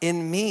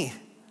in me.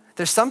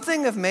 There's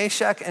something of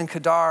Meshach and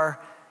Kedar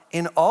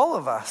in all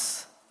of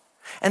us.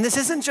 And this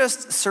isn't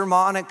just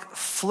sermonic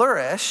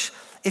flourish.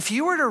 If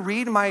you were to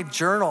read my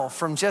journal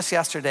from just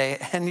yesterday,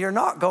 and you're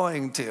not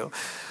going to,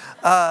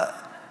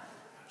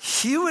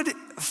 you would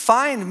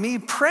find me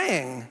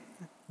praying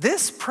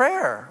this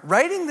prayer,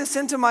 writing this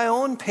into my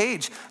own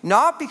page,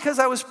 not because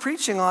I was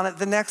preaching on it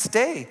the next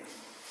day,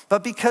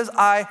 but because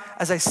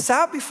as I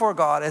sat before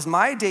God, as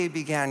my day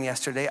began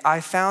yesterday, I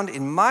found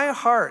in my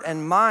heart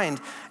and mind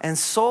and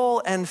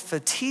soul and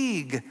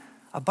fatigue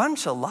a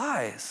bunch of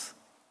lies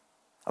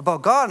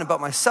about God and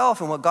about myself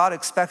and what God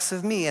expects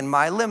of me and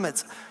my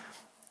limits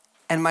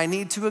and my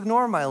need to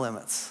ignore my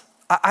limits.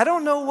 I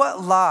don't know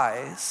what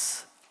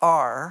lies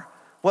are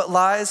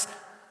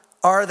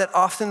that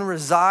often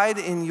reside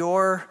in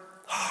your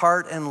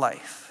heart and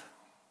life.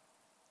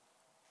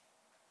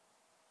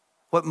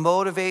 What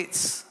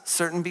motivates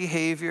certain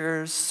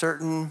behaviors,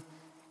 certain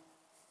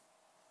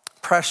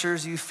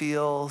pressures you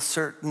feel,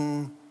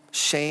 certain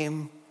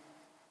shame,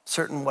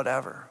 certain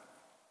whatever.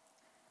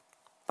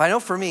 But I know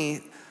for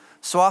me,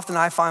 so often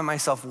I find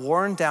myself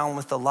worn down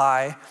with the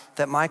lie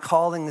that my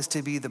calling is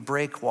to be the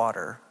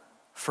breakwater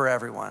for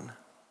everyone,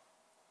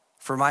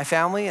 for my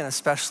family and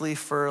especially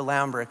for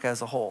Lambrick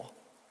as a whole.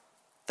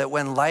 That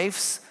when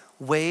life's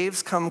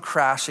waves come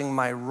crashing,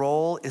 my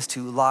role is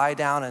to lie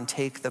down and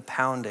take the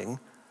pounding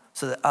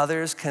so that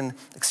others can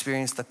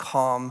experience the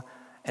calm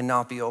and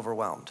not be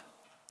overwhelmed.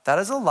 That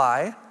is a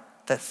lie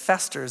that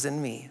festers in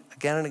me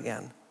again and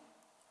again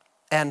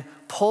and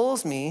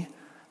pulls me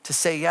to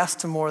say yes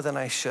to more than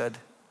I should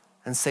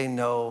and say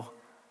no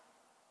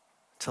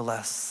to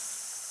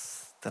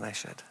less than I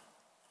should.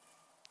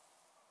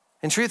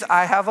 In truth,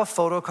 I have a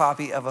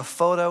photocopy of a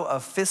photo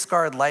of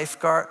Fiskard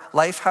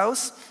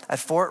Lifehouse at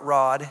Fort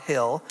Rod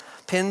Hill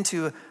pinned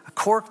to a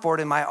corkboard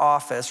in my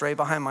office right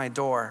behind my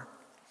door.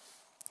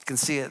 You can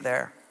see it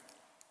there.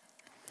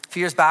 A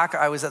few years back,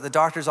 I was at the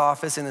doctor's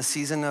office in a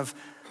season of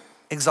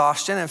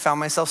exhaustion and found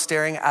myself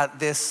staring at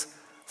this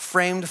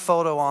framed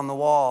photo on the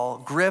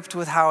wall, gripped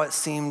with how it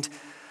seemed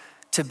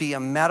to be a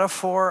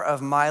metaphor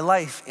of my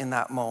life in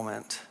that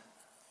moment.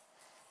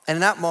 And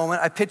in that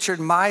moment, I pictured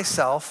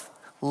myself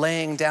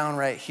laying down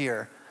right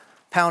here,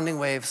 pounding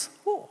waves,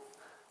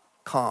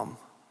 calm.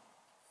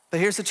 But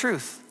here's the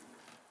truth.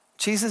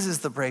 Jesus is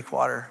the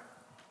breakwater,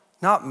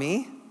 not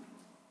me.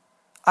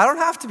 I don't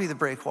have to be the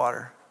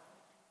breakwater.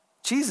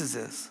 Jesus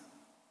is.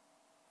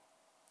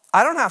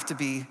 I don't have to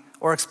be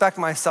or expect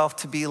myself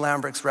to be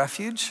Lambrick's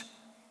refuge.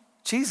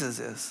 Jesus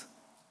is.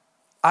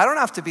 I don't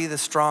have to be the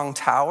strong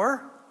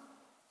tower.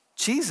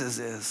 Jesus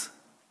is.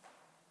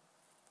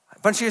 A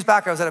bunch of years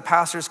back, I was at a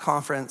pastor's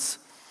conference.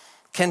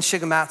 Ken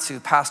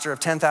Shigematsu, pastor of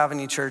 10th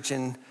Avenue Church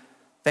in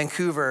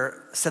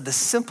Vancouver, said this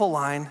simple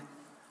line.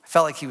 I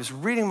felt like he was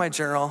reading my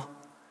journal.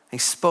 He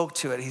spoke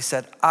to it. He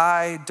said,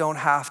 I don't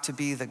have to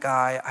be the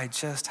guy. I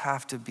just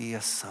have to be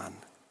a son.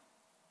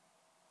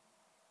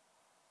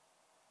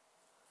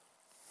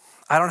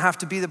 I don't have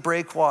to be the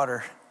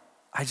breakwater.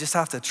 I just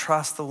have to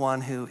trust the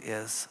one who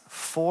is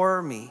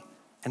for me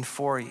and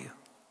for you.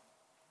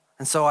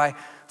 And so I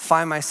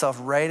find myself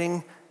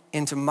writing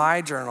into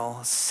my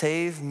journal,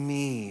 save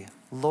me,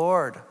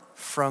 Lord,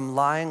 from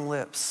lying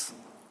lips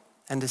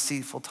and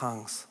deceitful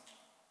tongues.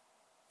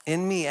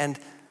 In me and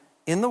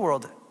in the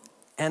world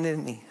and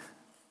in me.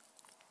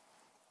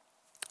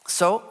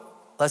 So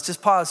let's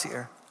just pause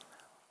here.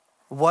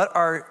 What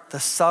are the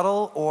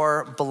subtle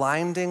or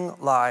blinding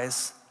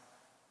lies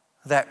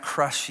that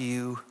crush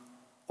you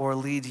or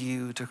lead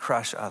you to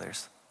crush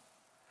others?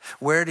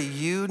 Where do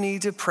you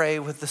need to pray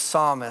with the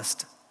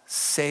psalmist,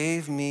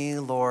 save me,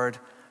 Lord,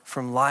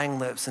 from lying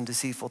lips and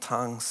deceitful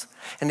tongues?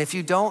 And if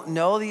you don't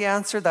know the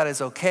answer, that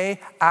is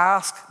okay.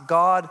 Ask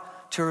God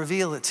to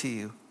reveal it to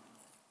you.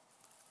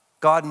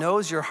 God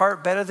knows your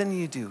heart better than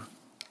you do.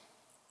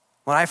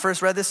 When I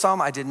first read this psalm,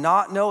 I did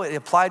not know it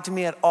applied to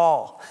me at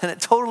all. And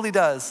it totally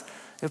does.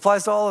 It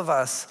applies to all of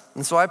us.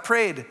 And so I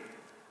prayed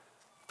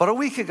about a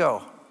week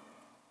ago.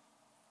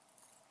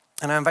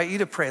 And I invite you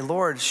to pray,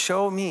 Lord,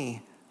 show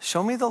me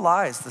the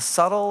lies, the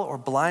subtle or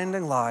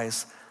blinding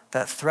lies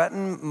that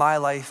threaten my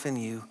life in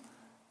you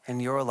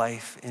and your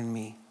life in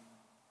me.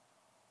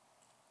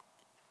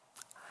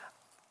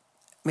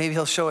 Maybe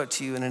he'll show it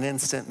to you in an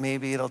instant.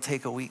 Maybe it'll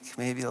take a week.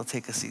 Maybe it'll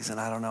take a season.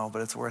 I don't know,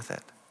 but it's worth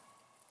it.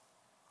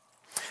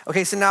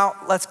 Okay, so now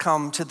let's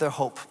come to the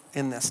hope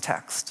in this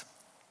text.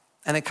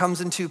 And it comes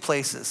in two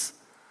places,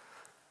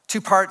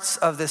 two parts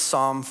of this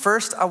psalm.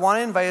 First, I want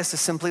to invite us to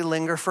simply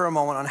linger for a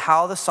moment on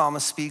how the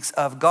psalmist speaks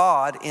of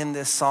God in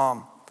this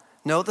psalm.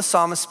 Note the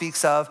psalmist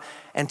speaks of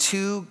and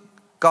to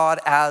God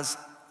as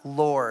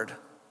Lord,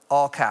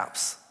 all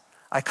caps.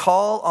 I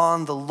call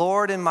on the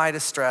Lord in my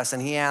distress,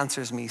 and he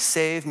answers me,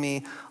 save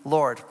me,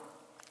 Lord.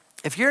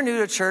 If you're new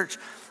to church,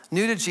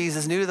 new to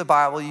Jesus, new to the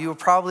Bible, you are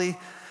probably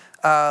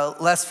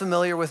less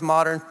familiar with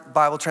modern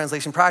Bible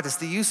translation practice.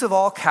 The use of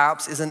all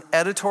caps is an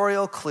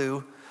editorial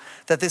clue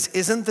that this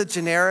isn't the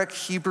generic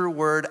Hebrew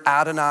word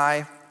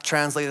Adonai,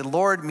 translated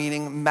Lord,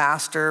 meaning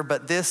master,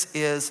 but this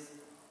is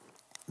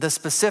the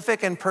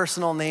specific and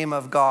personal name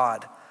of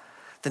God.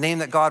 The name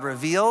that God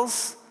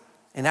reveals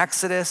in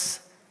Exodus,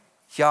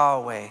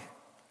 Yahweh.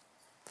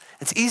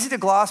 It's easy to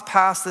gloss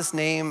past this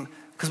name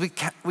because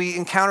we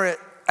encounter it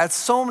at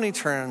so many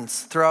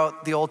turns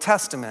throughout the Old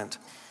Testament.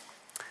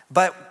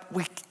 But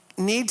we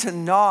need to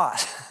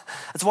not.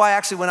 That's why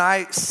actually when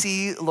I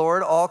see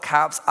Lord, all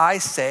caps, I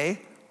say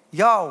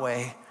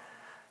Yahweh.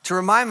 To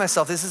remind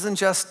myself, this isn't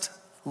just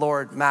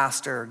Lord,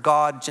 Master,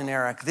 God,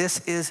 generic.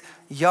 This is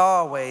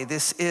Yahweh.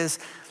 This is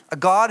a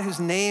God whose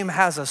name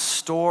has a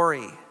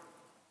story.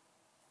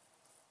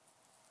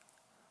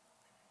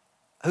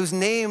 Whose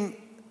name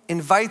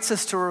invites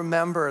us to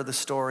remember the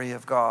story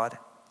of God.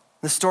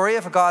 The story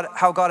of God,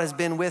 how God has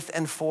been with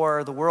and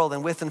for the world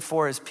and with and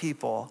for his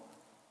people.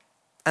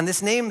 And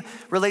this name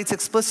relates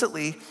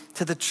explicitly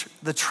to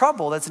the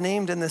trouble that's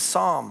named in this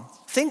psalm.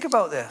 Think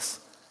about this.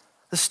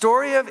 The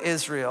story of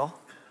Israel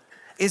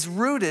is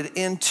rooted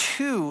in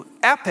two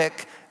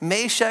epic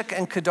Meshech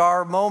and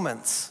Kedar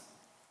moments.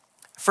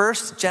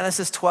 First,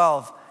 Genesis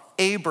 12,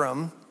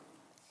 Abram,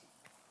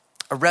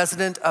 a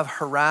resident of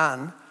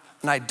Haran,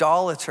 an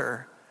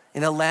idolater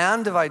in a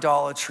land of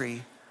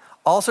idolatry,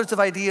 all sorts of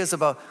ideas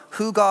about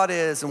who God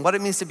is and what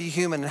it means to be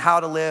human and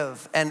how to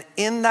live. And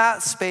in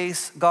that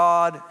space,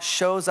 God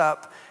shows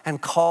up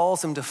and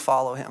calls him to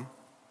follow him.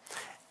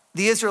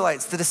 The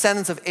Israelites, the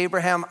descendants of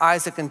Abraham,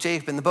 Isaac, and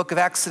Jacob in the book of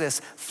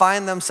Exodus,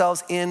 find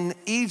themselves in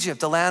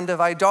Egypt, a land of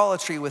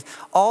idolatry with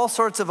all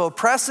sorts of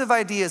oppressive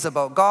ideas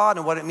about God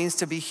and what it means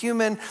to be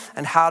human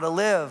and how to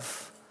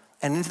live.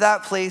 And into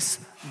that place,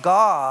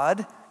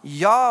 God,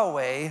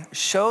 Yahweh,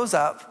 shows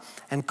up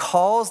and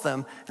calls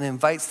them and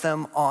invites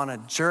them on a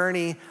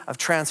journey of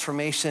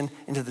transformation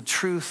into the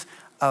truth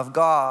of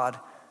God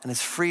and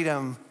his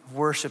freedom of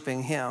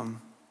worshiping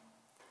him.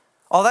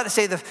 All that to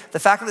say, the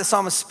fact that the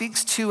psalmist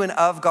speaks to and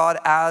of God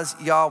as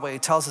Yahweh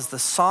tells us the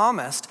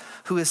psalmist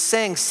who is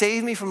saying,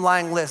 save me from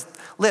lying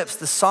lips.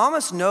 The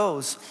psalmist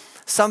knows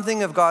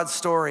something of God's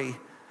story.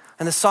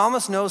 And the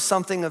psalmist knows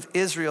something of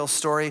Israel's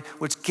story,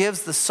 which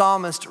gives the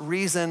psalmist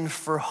reason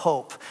for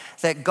hope.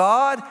 That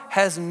God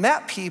has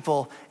met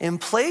people in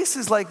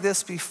places like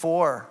this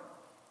before.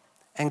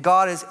 And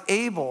God is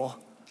able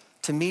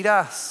to meet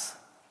us,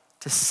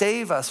 to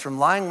save us from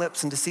lying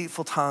lips and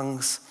deceitful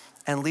tongues,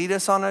 and lead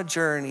us on a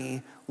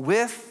journey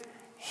with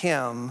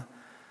him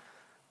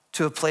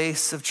to a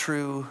place of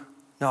true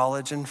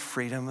knowledge and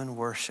freedom and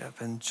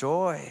worship and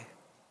joy.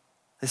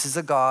 This is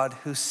a God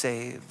who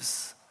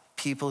saves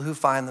people who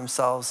find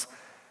themselves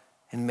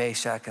in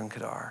Meshech and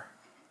Kedar.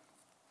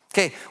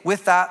 Okay,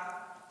 with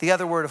that, the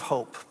other word of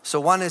hope. So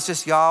one is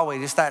just Yahweh,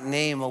 just that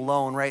name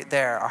alone right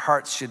there. Our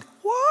hearts should,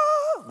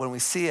 whoa, when we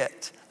see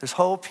it. There's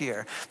hope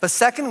here. But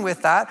second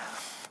with that,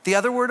 the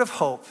other word of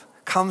hope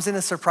comes in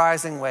a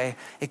surprising way.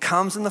 It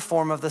comes in the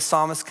form of the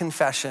psalmist's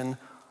confession,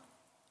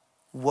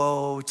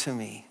 woe to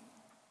me.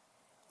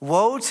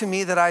 Woe to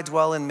me that I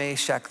dwell in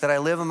Meshech, that I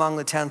live among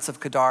the tents of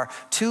Kedar.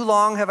 Too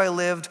long have I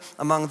lived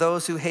among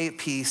those who hate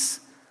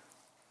peace.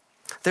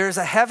 There's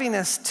a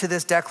heaviness to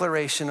this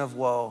declaration of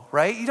woe,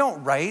 right? You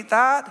don't write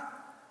that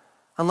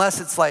unless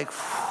it's like,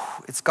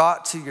 it's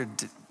got to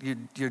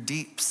your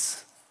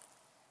deeps.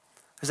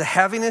 There's a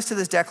heaviness to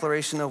this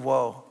declaration of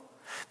woe.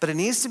 But it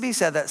needs to be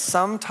said that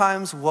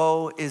sometimes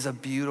woe is a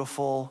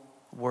beautiful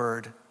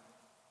word,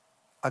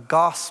 a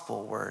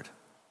gospel word,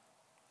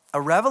 a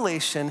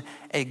revelation,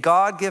 a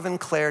God-given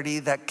clarity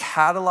that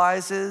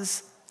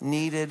catalyzes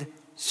needed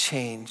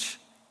change,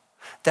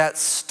 that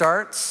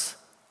starts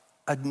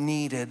a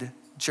needed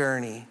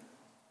journey,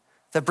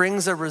 that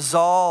brings a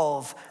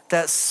resolve,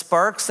 that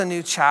sparks a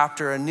new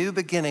chapter, a new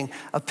beginning,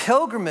 a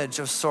pilgrimage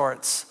of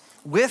sorts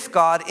with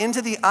God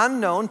into the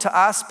unknown to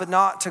us, but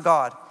not to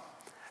God.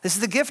 This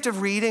is the gift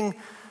of reading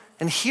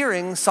and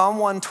hearing Psalm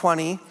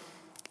 120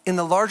 in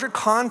the larger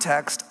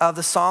context of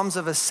the Psalms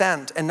of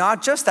Ascent. And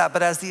not just that,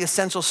 but as the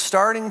essential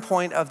starting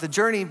point of the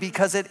journey,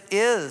 because it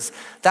is.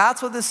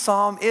 That's what this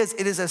psalm is.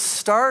 It is a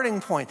starting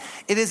point.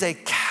 It is a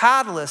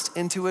catalyst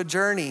into a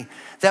journey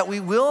that we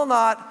will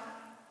not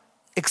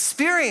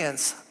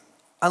experience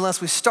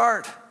unless we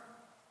start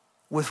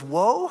with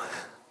woe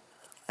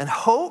and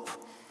hope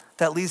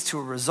that leads to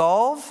a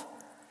resolve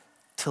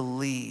to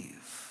leave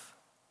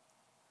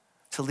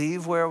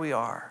where we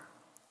are.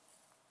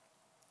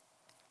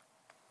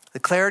 The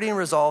clarity and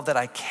resolve that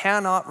I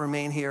cannot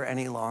remain here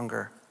any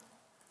longer.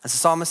 As the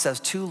psalmist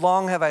says, too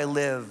long have I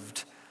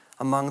lived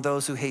among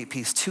those who hate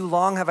peace. Too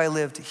long have I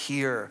lived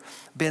here,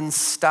 been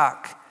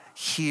stuck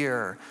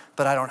here,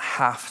 but I don't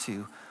have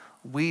to.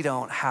 We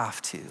don't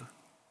have to.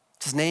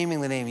 Just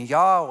naming the name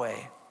Yahweh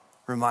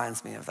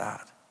reminds me of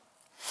that.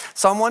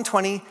 Psalm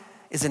 120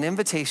 is an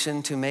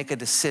invitation to make a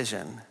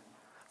decision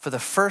for the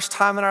first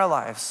time in our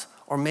lives,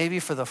 or maybe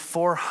for the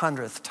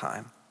 400th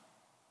time,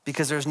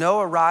 because there's no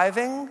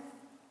arriving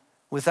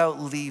without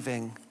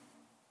leaving,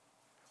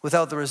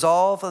 without the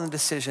resolve and the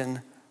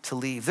decision to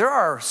leave. There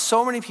are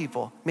so many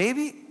people,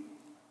 maybe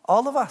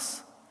all of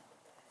us,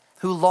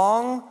 who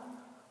long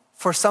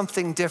for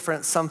something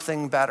different,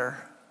 something better,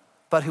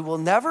 but who will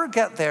never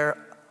get there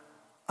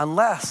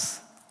unless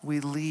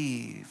we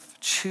leave,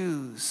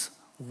 choose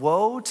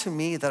Woe to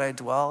me that I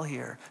dwell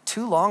here.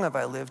 Too long have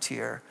I lived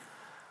here.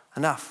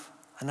 Enough,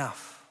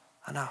 enough,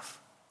 enough.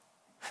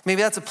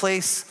 Maybe that's a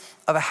place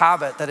of a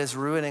habit that is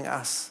ruining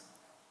us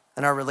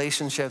and our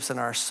relationships and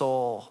our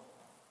soul.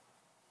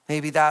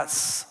 Maybe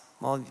that's,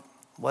 well,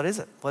 what is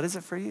it? What is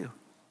it for you?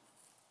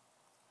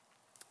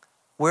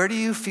 Where do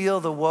you feel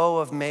the woe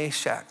of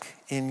Meshach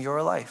in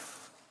your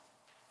life?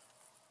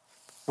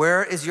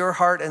 Where is your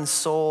heart and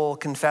soul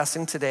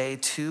confessing today,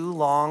 too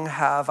long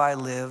have I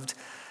lived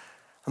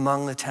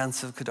among the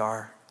tents of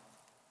Kedar?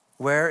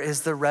 Where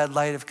is the red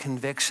light of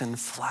conviction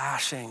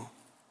flashing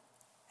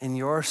in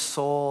your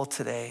soul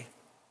today?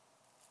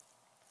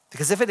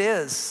 Because if it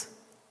is,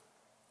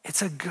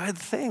 it's a good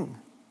thing.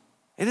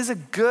 It is a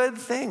good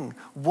thing.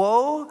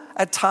 Woe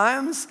at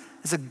times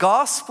is a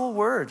gospel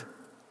word,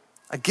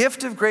 a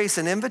gift of grace,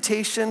 an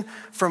invitation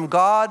from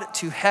God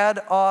to head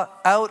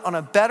out on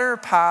a better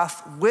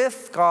path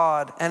with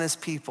God and his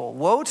people.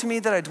 Woe to me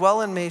that I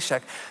dwell in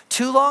Meshach.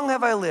 Too long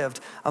have I lived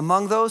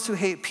among those who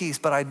hate peace,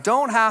 but I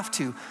don't have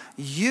to.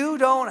 You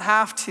don't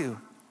have to,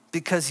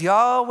 because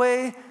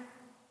Yahweh,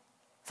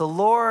 the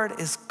Lord,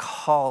 is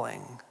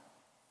calling.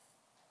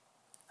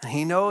 And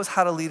he knows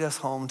how to lead us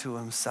home to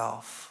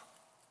himself.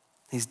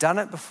 He's done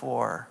it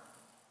before,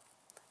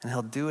 and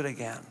he'll do it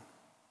again.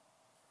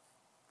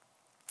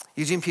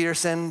 Eugene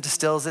Peterson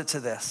distills it to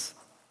this.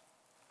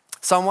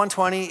 Psalm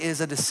 120 is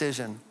a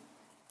decision,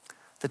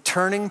 the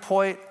turning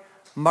point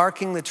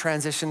marking the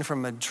transition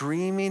from a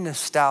dreamy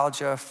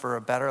nostalgia for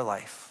a better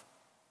life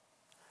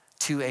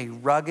to a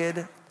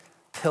rugged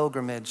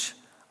pilgrimage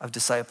of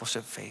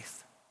discipleship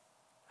faith.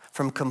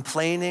 From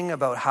complaining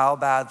about how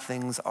bad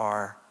things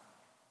are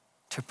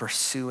to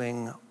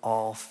pursuing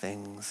all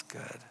things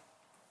good.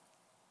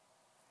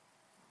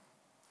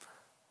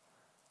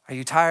 Are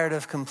you tired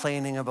of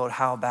complaining about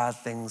how bad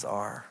things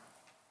are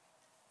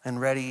and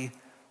ready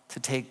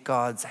to take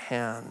God's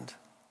hand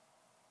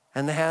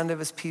and the hand of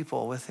his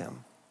people with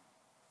him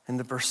in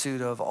the pursuit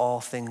of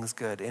all things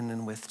good in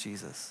and with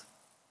Jesus?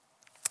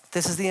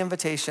 This is the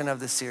invitation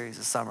of this series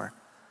this summer.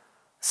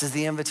 This is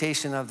the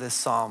invitation of this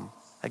psalm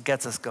that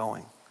gets us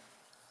going.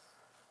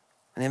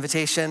 An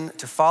invitation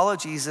to follow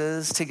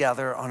Jesus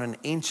together on an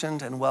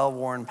ancient and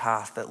well-worn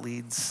path that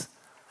leads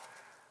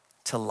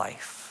to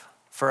life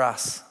for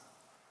us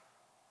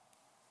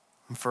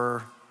and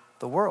for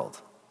the world.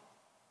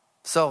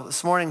 So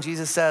this morning,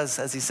 Jesus says,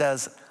 as he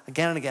says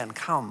again and again,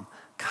 come,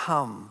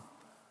 come.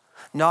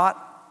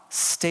 Not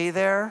stay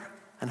there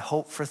and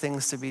hope for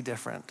things to be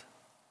different,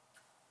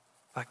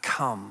 but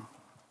come,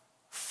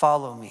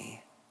 follow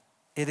me.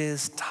 It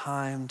is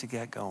time to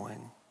get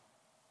going.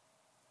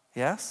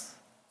 Yes?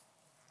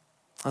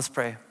 Let's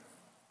pray.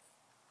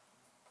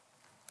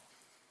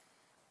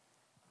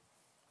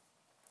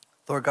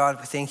 Lord God,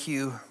 we thank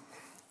you,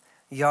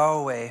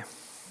 Yahweh.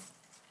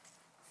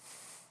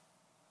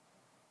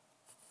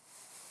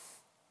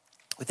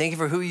 We thank you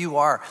for who you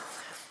are,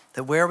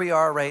 that where we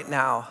are right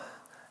now,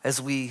 as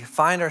we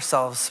find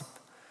ourselves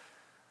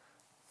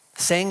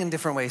saying in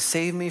different ways,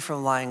 save me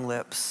from lying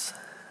lips.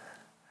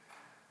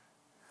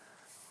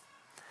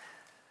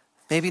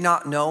 Maybe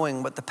not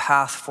knowing what the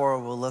path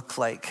forward will look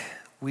like.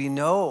 We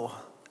know,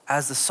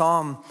 as the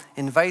psalm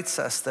invites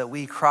us, that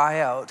we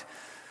cry out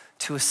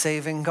to a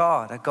saving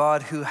God, a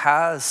God who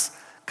has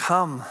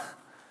come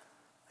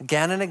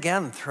again and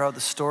again throughout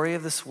the story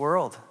of this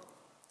world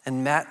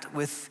and met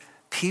with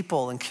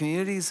people and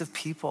communities of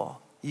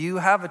people. You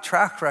have a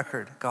track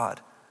record,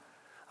 God,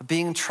 of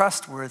being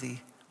trustworthy,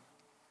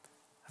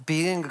 of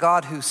being a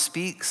God who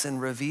speaks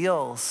and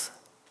reveals,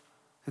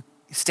 who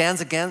stands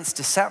against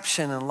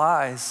deception and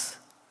lies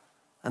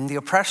and the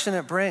oppression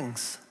it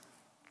brings.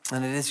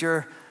 And it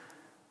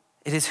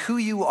is who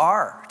you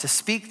are to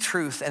speak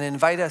truth and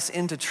invite us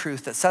into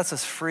truth that sets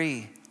us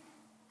free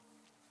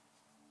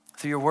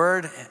through your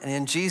word and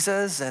in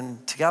Jesus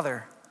and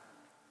together.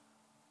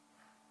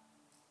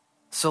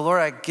 So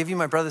Lord, I give you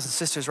my brothers and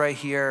sisters right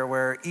here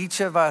where each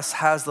of us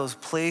has those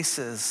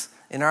places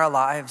in our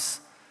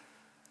lives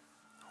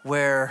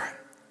where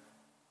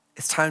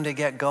it's time to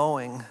get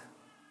going.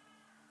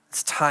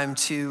 It's time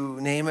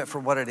to name it for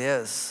what it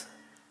is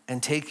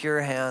and take your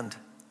hand.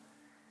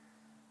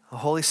 The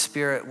Holy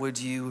Spirit, would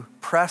you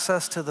press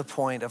us to the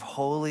point of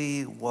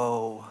holy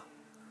woe,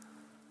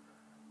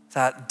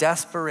 that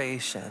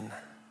desperation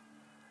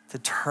to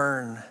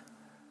turn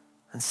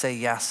and say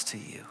yes to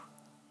you.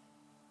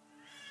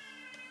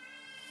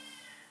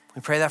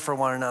 We pray that for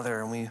one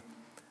another, and we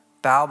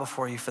bow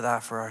before you for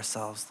that for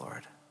ourselves,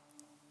 Lord.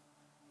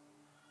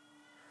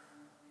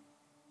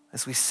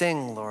 As we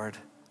sing, Lord,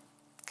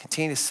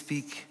 continue to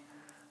speak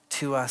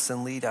to us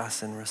and lead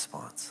us in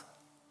response.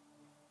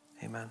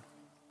 Amen.